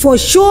you. For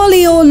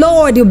surely, O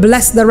Lord, you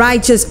bless the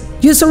righteous.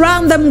 You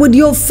surround them with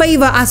your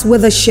favor as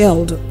with a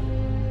shield.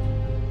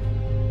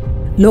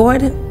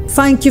 Lord,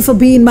 thank you for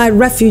being my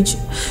refuge,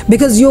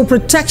 because your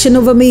protection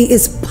over me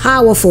is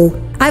powerful.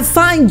 I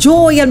find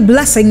joy and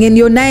blessing in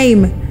your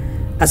name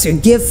as you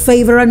give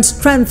favor and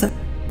strength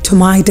to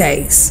my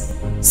days.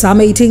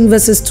 Psalm 18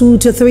 verses 2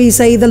 to 3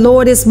 say, The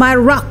Lord is my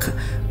rock,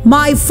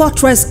 my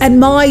fortress, and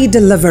my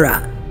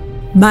deliverer.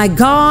 My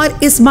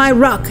God is my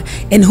rock,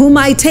 in whom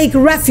I take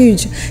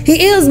refuge.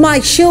 He is my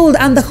shield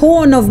and the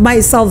horn of my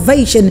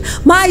salvation,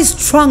 my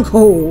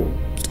stronghold.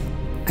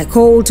 I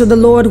call to the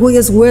Lord, who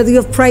is worthy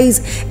of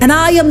praise, and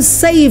I am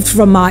saved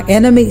from my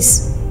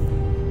enemies.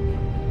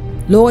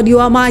 Lord, you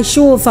are my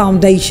sure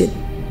foundation.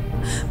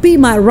 Be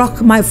my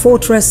rock, my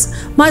fortress,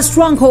 my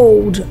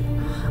stronghold.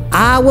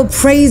 I will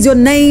praise your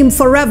name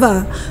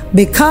forever,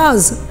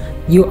 because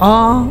you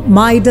are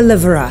my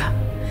deliverer.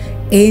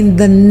 In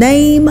the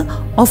name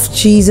of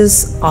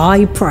Jesus,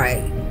 I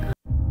pray.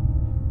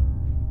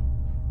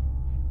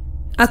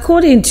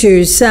 According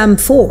to Psalm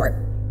 4,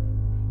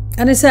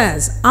 and it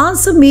says,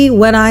 Answer me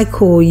when I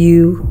call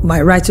you,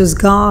 my righteous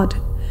God.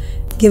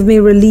 Give me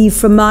relief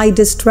from my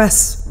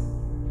distress.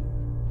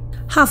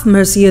 Have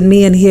mercy on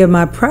me and hear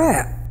my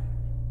prayer.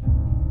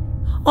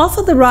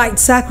 Offer the right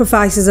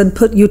sacrifices and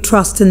put your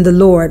trust in the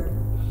Lord.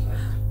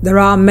 There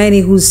are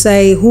many who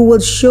say, "Who will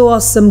show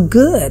us some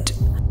good?"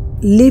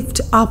 Lift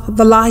up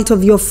the light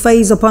of your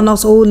face upon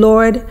us, O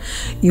Lord.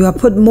 You have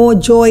put more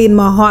joy in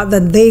my heart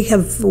than they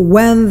have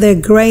when their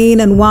grain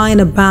and wine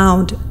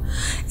abound.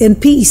 In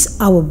peace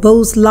I will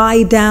both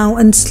lie down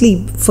and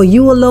sleep, for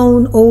you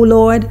alone, O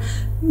Lord,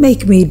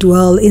 make me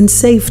dwell in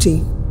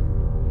safety.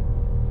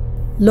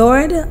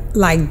 Lord,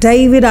 like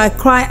David, I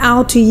cry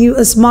out to you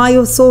as my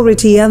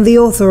authority and the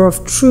author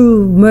of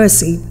true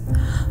mercy.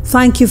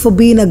 Thank you for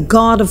being a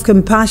God of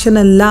compassion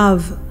and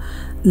love.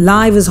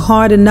 Life is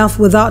hard enough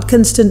without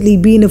constantly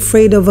being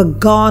afraid of a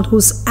God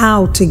who's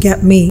out to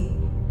get me.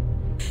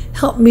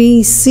 Help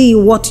me see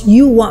what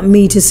you want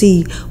me to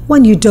see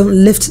when you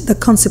don't lift the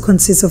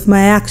consequences of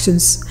my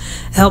actions.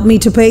 Help me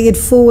to pay it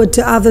forward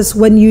to others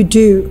when you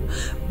do.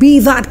 Be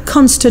that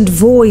constant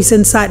voice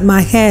inside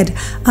my head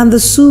and the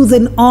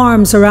soothing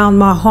arms around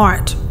my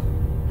heart.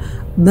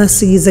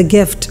 Mercy is a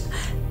gift.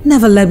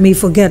 Never let me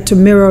forget to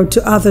mirror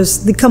to others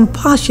the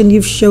compassion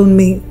you've shown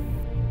me.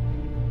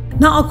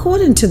 Now,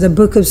 according to the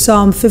book of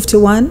Psalm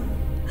 51,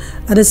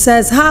 and it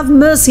says, "Have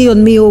mercy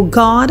on me, O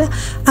God,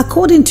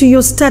 according to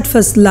your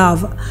steadfast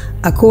love,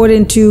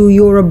 according to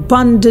your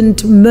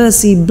abundant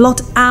mercy,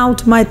 blot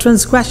out my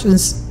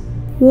transgressions.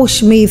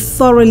 Wash me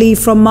thoroughly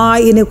from my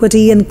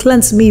iniquity and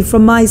cleanse me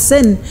from my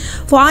sin.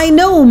 For I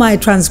know my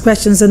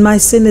transgressions and my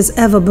sin is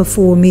ever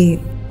before me.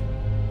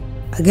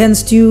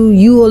 Against you,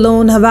 you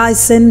alone have I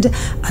sinned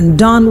and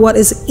done what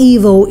is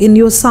evil in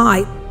your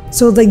sight,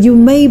 so that you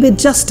may be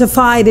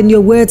justified in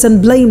your words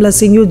and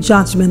blameless in your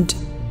judgment.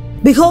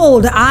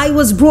 Behold, I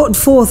was brought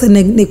forth in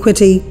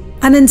iniquity,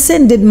 and in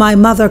sin did my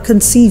mother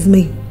conceive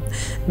me.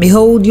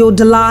 Behold, your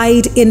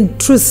delight in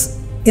truth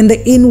in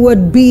the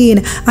inward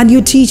being, and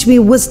you teach me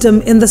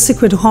wisdom in the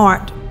secret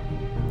heart.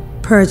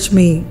 Purge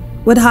me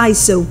with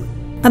hyssop,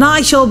 and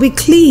I shall be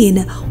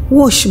clean.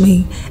 Wash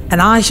me,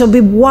 and I shall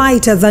be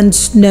whiter than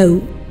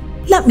snow.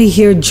 Let me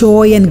hear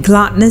joy and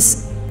gladness.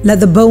 Let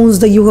the bones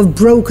that you have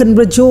broken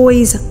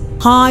rejoice.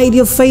 Hide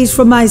your face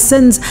from my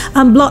sins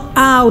and blot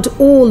out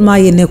all my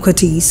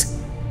iniquities.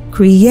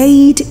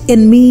 Create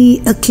in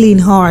me a clean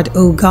heart,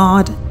 O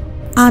God,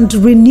 and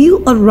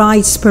renew a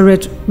right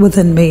spirit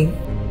within me.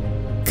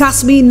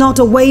 Cast me not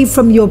away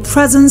from your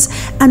presence,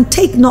 and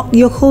take not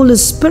your Holy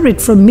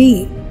Spirit from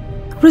me.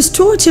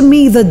 Restore to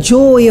me the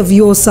joy of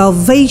your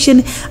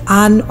salvation,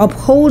 and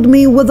uphold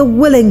me with a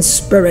willing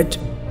spirit.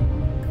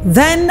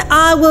 Then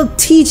I will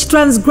teach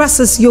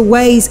transgressors your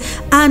ways,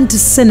 and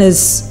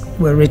sinners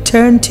will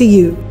return to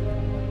you.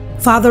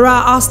 Father,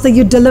 I ask that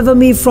you deliver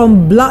me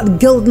from blood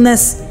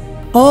guiltiness,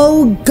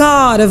 O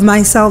God of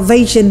my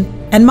salvation,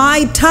 and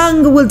my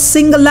tongue will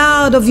sing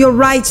aloud of your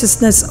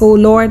righteousness, O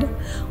Lord.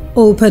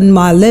 Open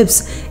my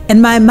lips,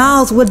 and my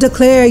mouth will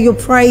declare your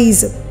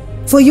praise.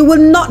 For you will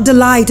not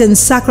delight in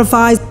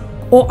sacrifice,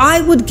 or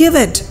I would give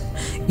it.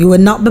 You will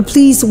not be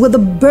pleased with a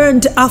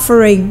burnt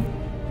offering.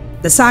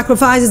 The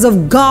sacrifices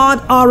of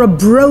God are a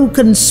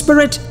broken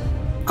spirit,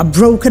 a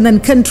broken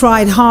and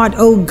contrite heart,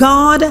 O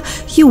God,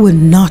 you will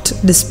not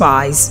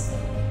despise.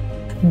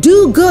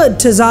 Do good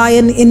to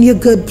Zion in your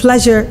good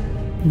pleasure.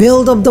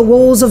 Build up the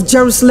walls of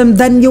Jerusalem,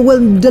 then you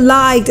will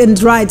delight in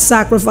right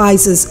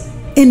sacrifices,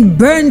 in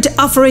burnt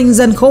offerings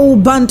and whole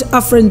burnt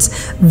offerings,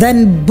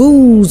 then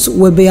bulls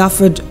will be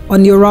offered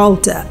on your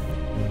altar.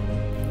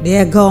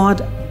 Dear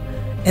God,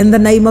 in the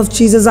name of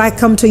Jesus, I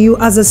come to you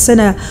as a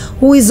sinner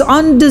who is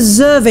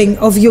undeserving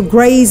of your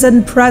grace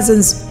and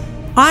presence.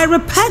 I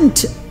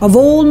repent of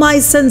all my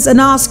sins and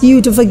ask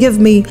you to forgive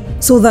me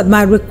so that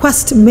my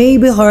request may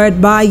be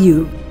heard by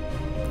you.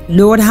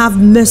 Lord, have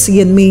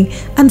mercy on me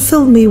and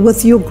fill me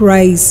with your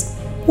grace.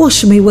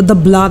 Wash me with the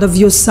blood of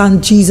your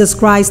Son, Jesus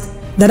Christ,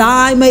 that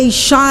I may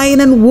shine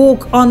and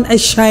walk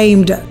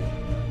unashamed.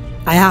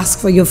 I ask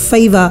for your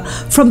favor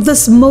from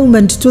this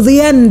moment to the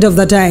end of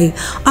the day.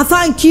 I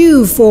thank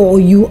you for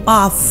you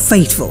are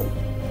faithful.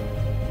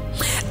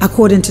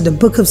 According to the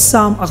book of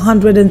Psalm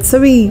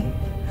 103,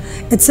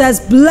 it says,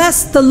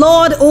 "Bless the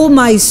Lord, O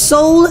my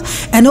soul,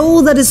 and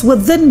all that is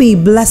within me,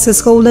 bless his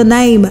holy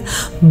name.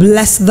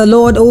 Bless the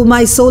Lord, O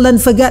my soul,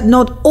 and forget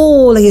not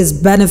all his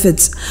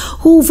benefits,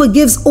 who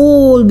forgives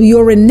all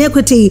your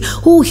iniquity,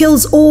 who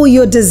heals all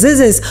your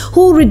diseases,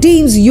 who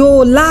redeems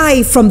your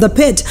life from the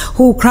pit,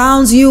 who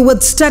crowns you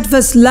with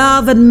steadfast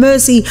love and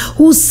mercy,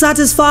 who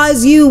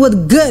satisfies you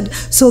with good,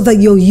 so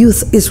that your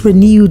youth is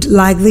renewed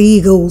like the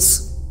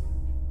eagles.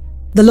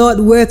 The Lord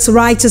works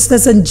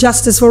righteousness and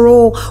justice for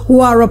all who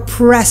are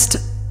oppressed.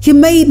 He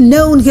made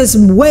known his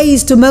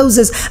ways to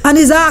Moses and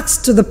his acts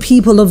to the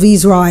people of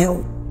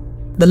Israel.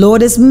 The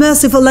Lord is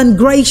merciful and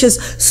gracious,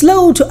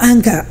 slow to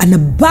anger, and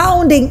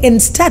abounding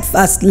in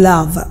steadfast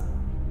love.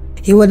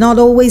 He will not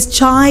always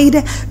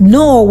chide,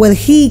 nor will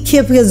he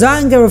keep his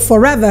anger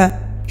forever.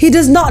 He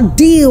does not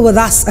deal with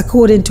us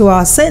according to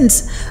our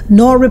sins,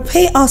 nor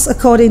repay us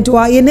according to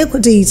our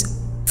iniquities.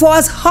 For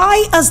as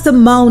high as the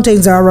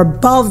mountains are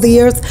above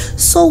the earth,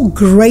 so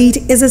great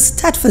is his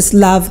steadfast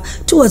love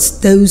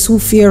towards those who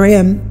fear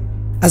him.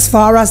 As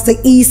far as the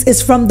east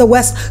is from the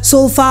west,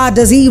 so far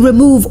does he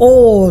remove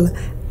all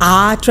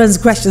our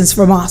transgressions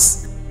from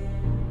us.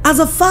 As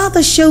a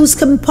father shows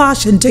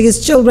compassion to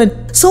his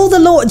children, so the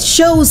Lord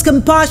shows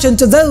compassion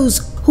to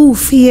those who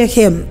fear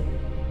him.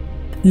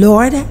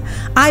 Lord,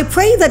 I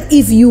pray that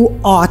if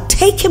you are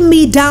taking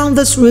me down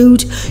this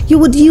route, you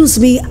would use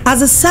me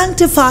as a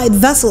sanctified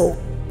vessel,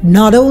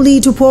 not only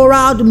to pour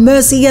out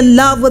mercy and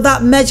love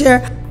without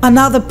measure on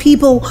other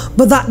people,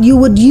 but that you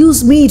would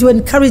use me to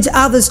encourage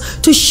others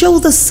to show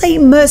the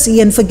same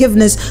mercy and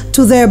forgiveness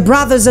to their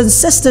brothers and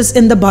sisters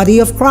in the body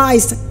of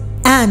Christ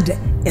and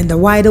in the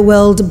wider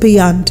world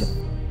beyond.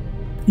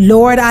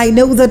 Lord, I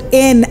know that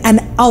in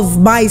and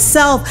of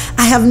myself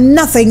I have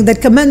nothing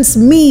that commends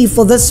me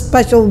for this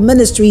special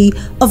ministry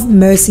of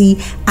mercy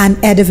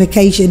and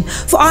edification.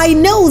 For I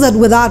know that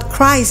without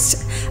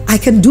Christ I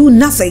can do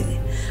nothing.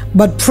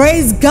 But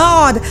praise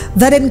God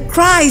that in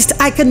Christ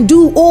I can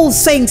do all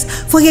things,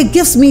 for he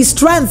gives me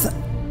strength.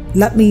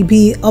 Let me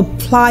be a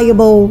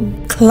pliable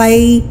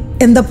clay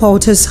in the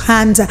potter's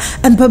hands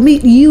and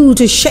permit you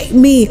to shape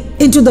me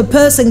into the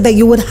person that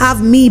you would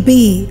have me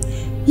be.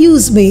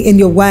 Use me in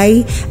your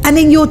way and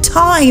in your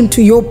time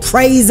to your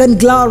praise and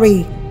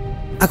glory.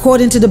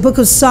 According to the book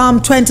of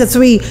Psalm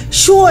 23,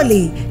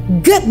 surely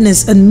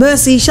goodness and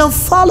mercy shall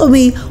follow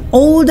me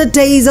all the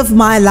days of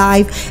my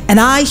life, and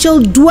I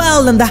shall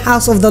dwell in the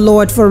house of the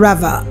Lord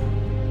forever.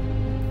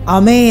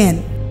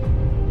 Amen.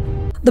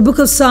 The book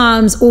of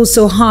Psalms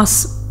also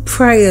has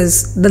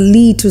prayers that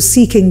lead to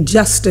seeking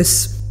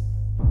justice.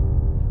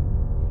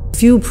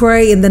 If you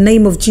pray in the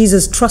name of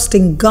Jesus,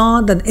 trusting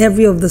God that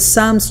every of the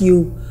Psalms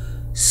you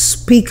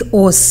speak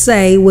or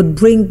say would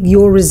bring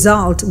your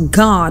result,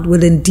 God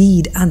will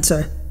indeed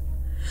answer.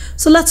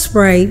 So let's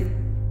pray.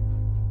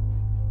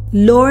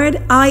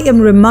 Lord, I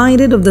am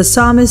reminded of the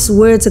psalmist's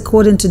words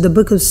according to the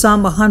book of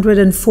Psalm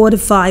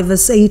 145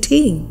 verse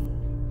 18,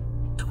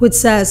 which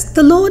says,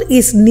 "The Lord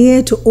is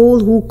near to all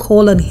who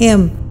call on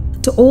him,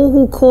 to all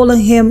who call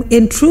on him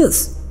in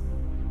truth.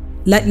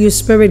 Let your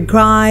spirit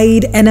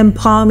guide and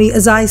empower me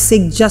as I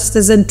seek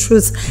justice and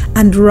truth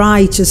and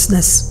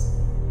righteousness."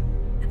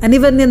 And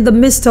even in the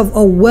midst of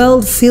a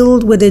world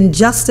filled with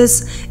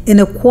injustice,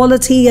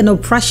 inequality, and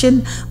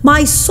oppression,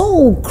 my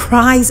soul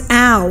cries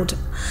out.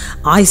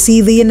 I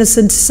see the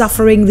innocent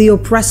suffering, the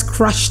oppressed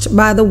crushed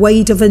by the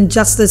weight of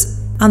injustice,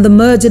 and the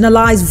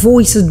marginalized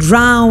voices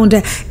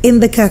drowned in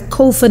the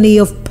cacophony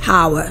of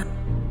power.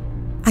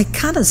 I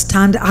cannot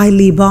stand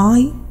idly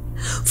by,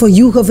 for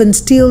you have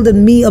instilled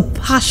in me a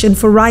passion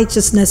for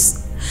righteousness.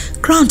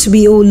 Grant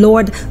me, O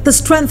Lord, the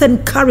strength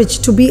and courage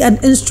to be an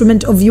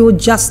instrument of your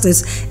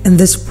justice in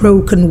this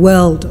broken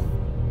world.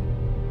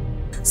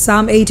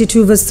 Psalm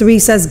 82 verse 3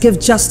 says, "Give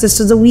justice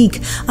to the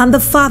weak and the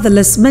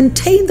fatherless,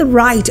 maintain the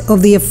right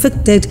of the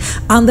afflicted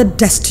and the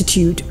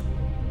destitute."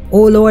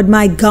 O Lord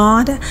my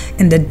God,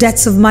 in the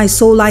depths of my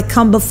soul I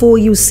come before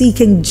you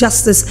seeking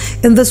justice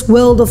in this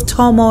world of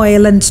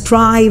turmoil and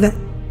strife.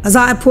 As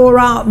I pour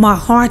out my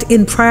heart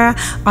in prayer,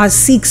 I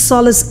seek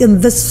solace in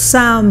this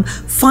psalm,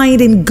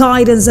 finding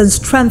guidance and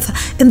strength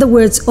in the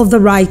words of the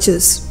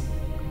righteous.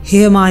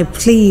 Hear my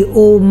plea,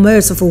 O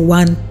merciful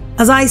one,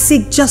 as I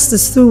seek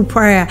justice through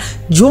prayer.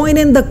 Join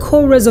in the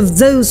chorus of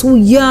those who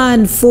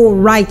yearn for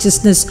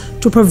righteousness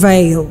to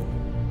prevail.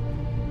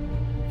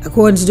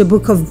 According to the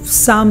book of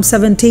Psalm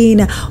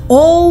 17,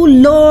 O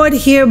Lord,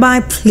 hear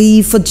my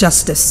plea for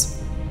justice.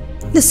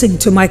 Listen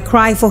to my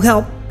cry for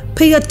help.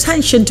 Pay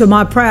attention to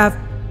my prayer.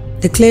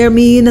 Declare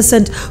me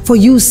innocent, for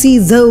you see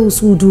those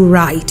who do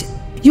right.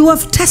 You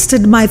have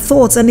tested my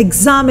thoughts and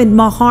examined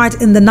my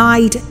heart in the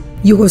night.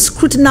 You have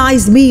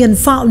scrutinized me and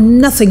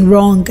found nothing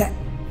wrong.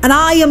 And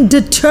I am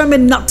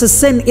determined not to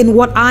sin in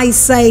what I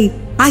say.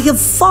 I have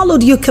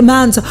followed your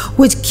commands,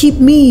 which keep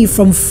me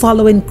from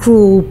following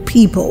cruel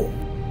people.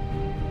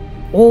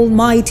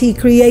 Almighty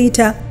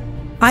Creator,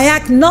 I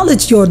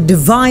acknowledge your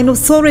divine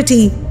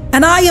authority,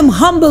 and I am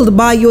humbled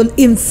by your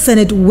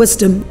infinite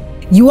wisdom.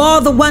 You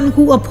are the one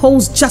who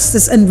upholds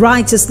justice and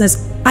righteousness,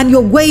 and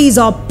your ways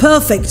are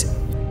perfect.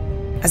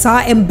 As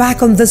I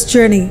embark on this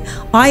journey,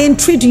 I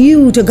entreat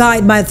you to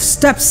guide my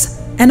steps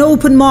and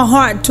open my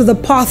heart to the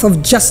path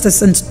of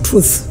justice and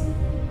truth.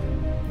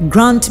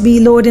 Grant me,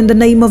 Lord, in the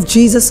name of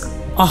Jesus,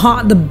 a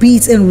heart that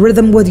beats in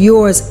rhythm with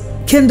yours.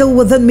 Kindle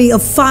within me a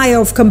fire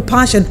of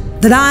compassion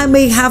that I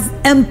may have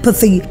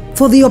empathy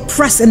for the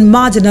oppressed and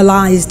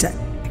marginalized.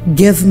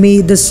 Give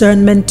me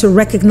discernment to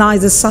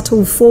recognize the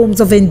subtle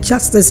forms of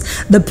injustice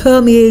that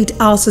permeate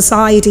our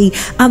society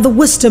and the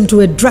wisdom to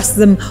address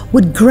them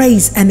with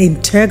grace and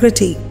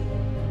integrity.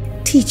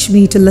 Teach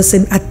me to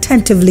listen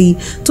attentively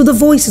to the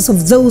voices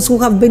of those who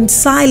have been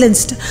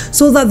silenced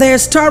so that their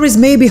stories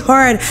may be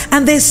heard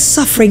and their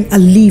suffering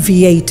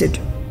alleviated.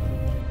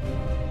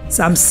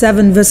 Psalm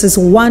 7 verses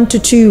 1 to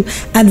 2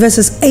 and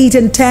verses 8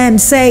 and 10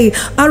 say,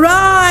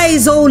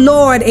 "Arise, O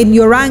Lord, in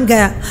your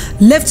anger.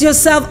 Lift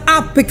yourself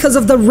up because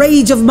of the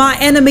rage of my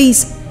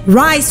enemies.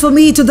 Rise for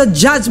me to the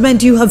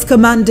judgment you have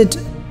commanded.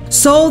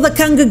 So the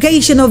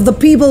congregation of the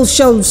people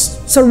shall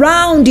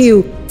surround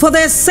you. For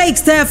their sakes,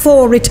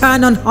 therefore,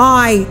 return on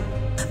high.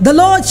 The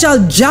Lord shall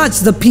judge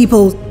the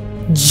people.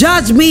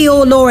 Judge me,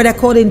 O Lord,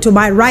 according to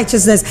my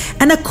righteousness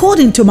and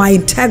according to my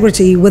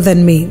integrity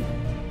within me.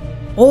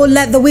 Oh,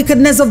 let the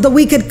wickedness of the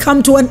wicked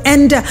come to an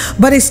end,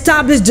 but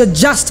establish the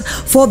just.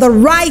 For the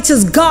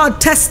righteous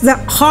God tests the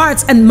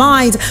hearts and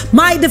minds.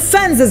 My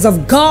defense is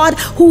of God,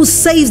 who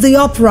saves the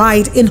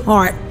upright in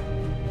heart.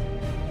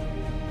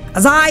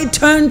 As I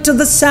turned to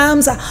the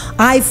Psalms,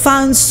 I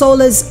found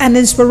solace and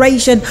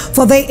inspiration,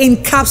 for they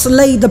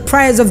encapsulate the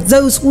prayers of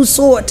those who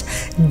sought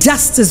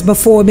justice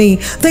before me.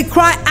 They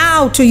cry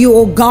out to you,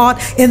 O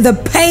God, in the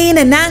pain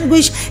and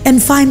anguish,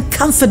 and find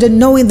comfort in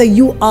knowing that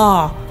you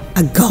are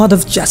a God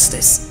of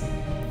justice.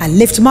 I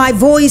lift my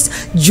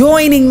voice,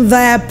 joining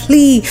their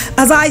plea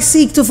as I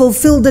seek to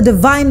fulfill the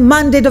divine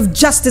mandate of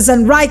justice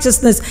and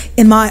righteousness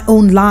in my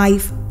own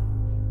life.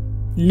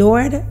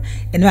 Lord,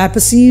 in my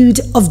pursuit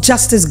of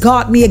justice,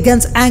 guard me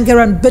against anger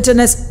and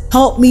bitterness.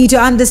 Help me to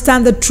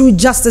understand that true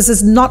justice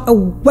is not a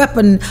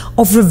weapon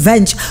of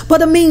revenge,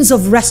 but a means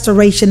of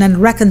restoration and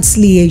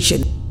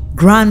reconciliation.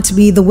 Grant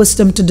me the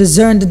wisdom to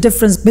discern the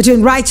difference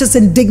between righteous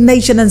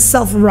indignation and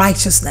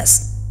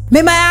self-righteousness.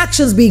 May my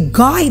actions be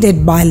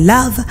guided by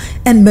love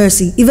and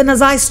mercy, even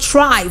as I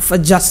strive for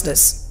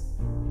justice.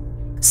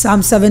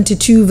 Psalm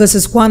 72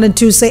 verses 1 and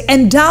 2 say,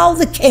 Endow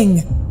the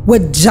king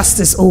with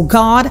justice, O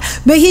God.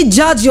 May he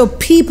judge your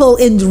people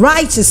in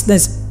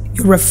righteousness,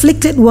 your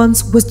afflicted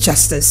ones with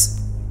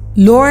justice.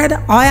 Lord,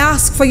 I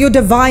ask for your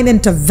divine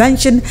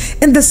intervention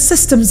in the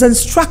systems and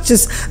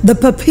structures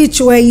that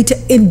perpetuate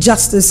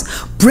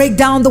injustice. Break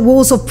down the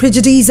walls of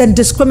prejudice and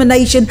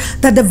discrimination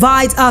that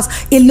divides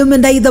us.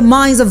 Illuminate the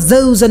minds of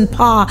those in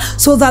power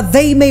so that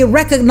they may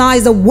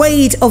recognize the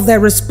weight of their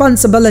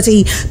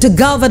responsibility to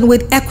govern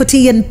with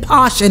equity and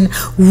passion.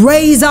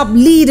 Raise up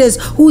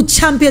leaders who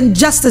champion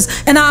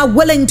justice and are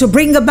willing to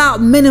bring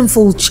about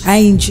meaningful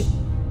change.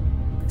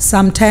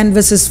 Psalm 10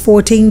 verses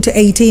 14 to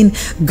 18,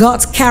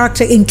 God's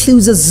character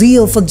includes a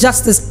zeal for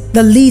justice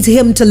that leads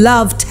him to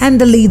love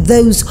tenderly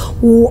those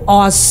who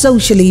are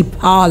socially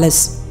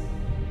powerless.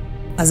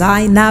 As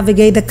I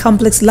navigate the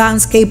complex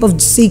landscape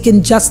of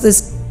seeking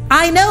justice,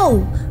 I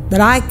know that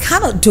I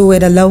cannot do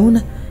it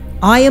alone.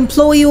 I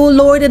implore you, O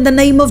Lord, in the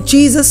name of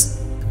Jesus,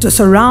 to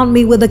surround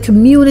me with a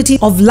community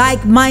of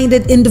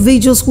like-minded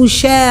individuals who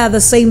share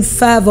the same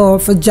fervor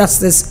for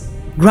justice.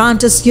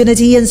 Grant us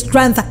unity and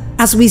strength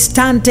as we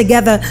stand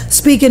together,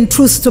 speaking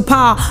truth to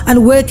power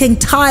and working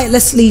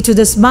tirelessly to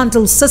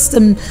dismantle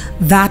systems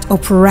that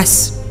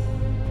oppress.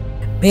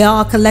 May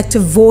our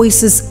collective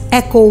voices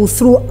echo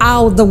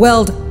throughout the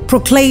world,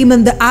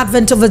 proclaiming the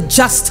advent of a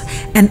just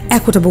and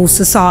equitable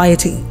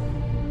society.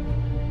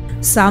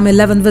 Psalm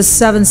 11 verse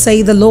 7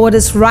 say, The Lord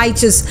is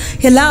righteous,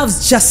 he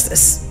loves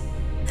justice.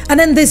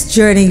 And in this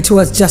journey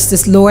towards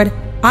justice, Lord,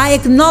 I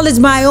acknowledge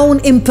my own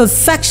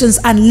imperfections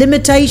and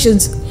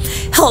limitations.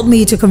 Help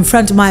me to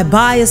confront my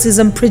biases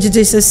and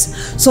prejudices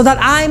so that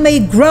I may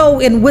grow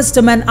in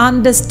wisdom and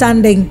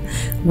understanding.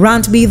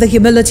 Grant me the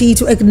humility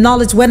to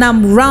acknowledge when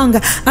I'm wrong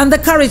and the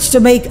courage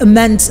to make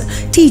amends.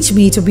 Teach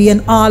me to be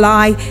an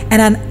ally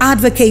and an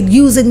advocate,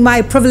 using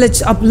my privilege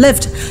to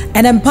uplift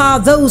and empower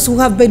those who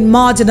have been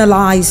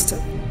marginalized.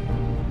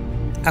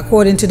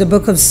 According to the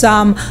book of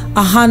Psalm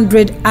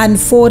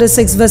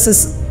 146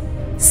 verses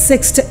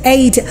 6 to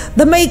 8,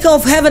 the maker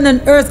of heaven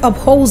and earth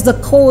upholds the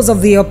cause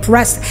of the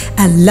oppressed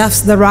and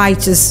loves the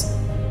righteous.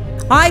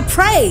 I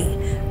pray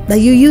that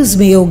you use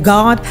me, O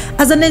God,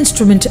 as an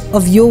instrument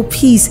of your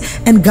peace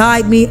and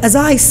guide me as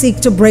I seek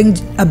to bring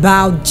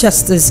about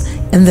justice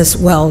in this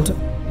world.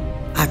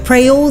 I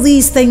pray all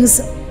these things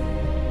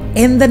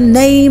in the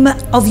name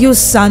of your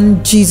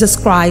Son, Jesus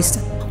Christ,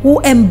 who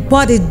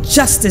embodied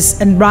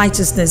justice and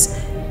righteousness.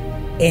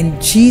 In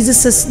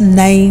Jesus'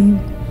 name,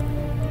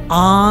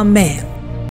 Amen.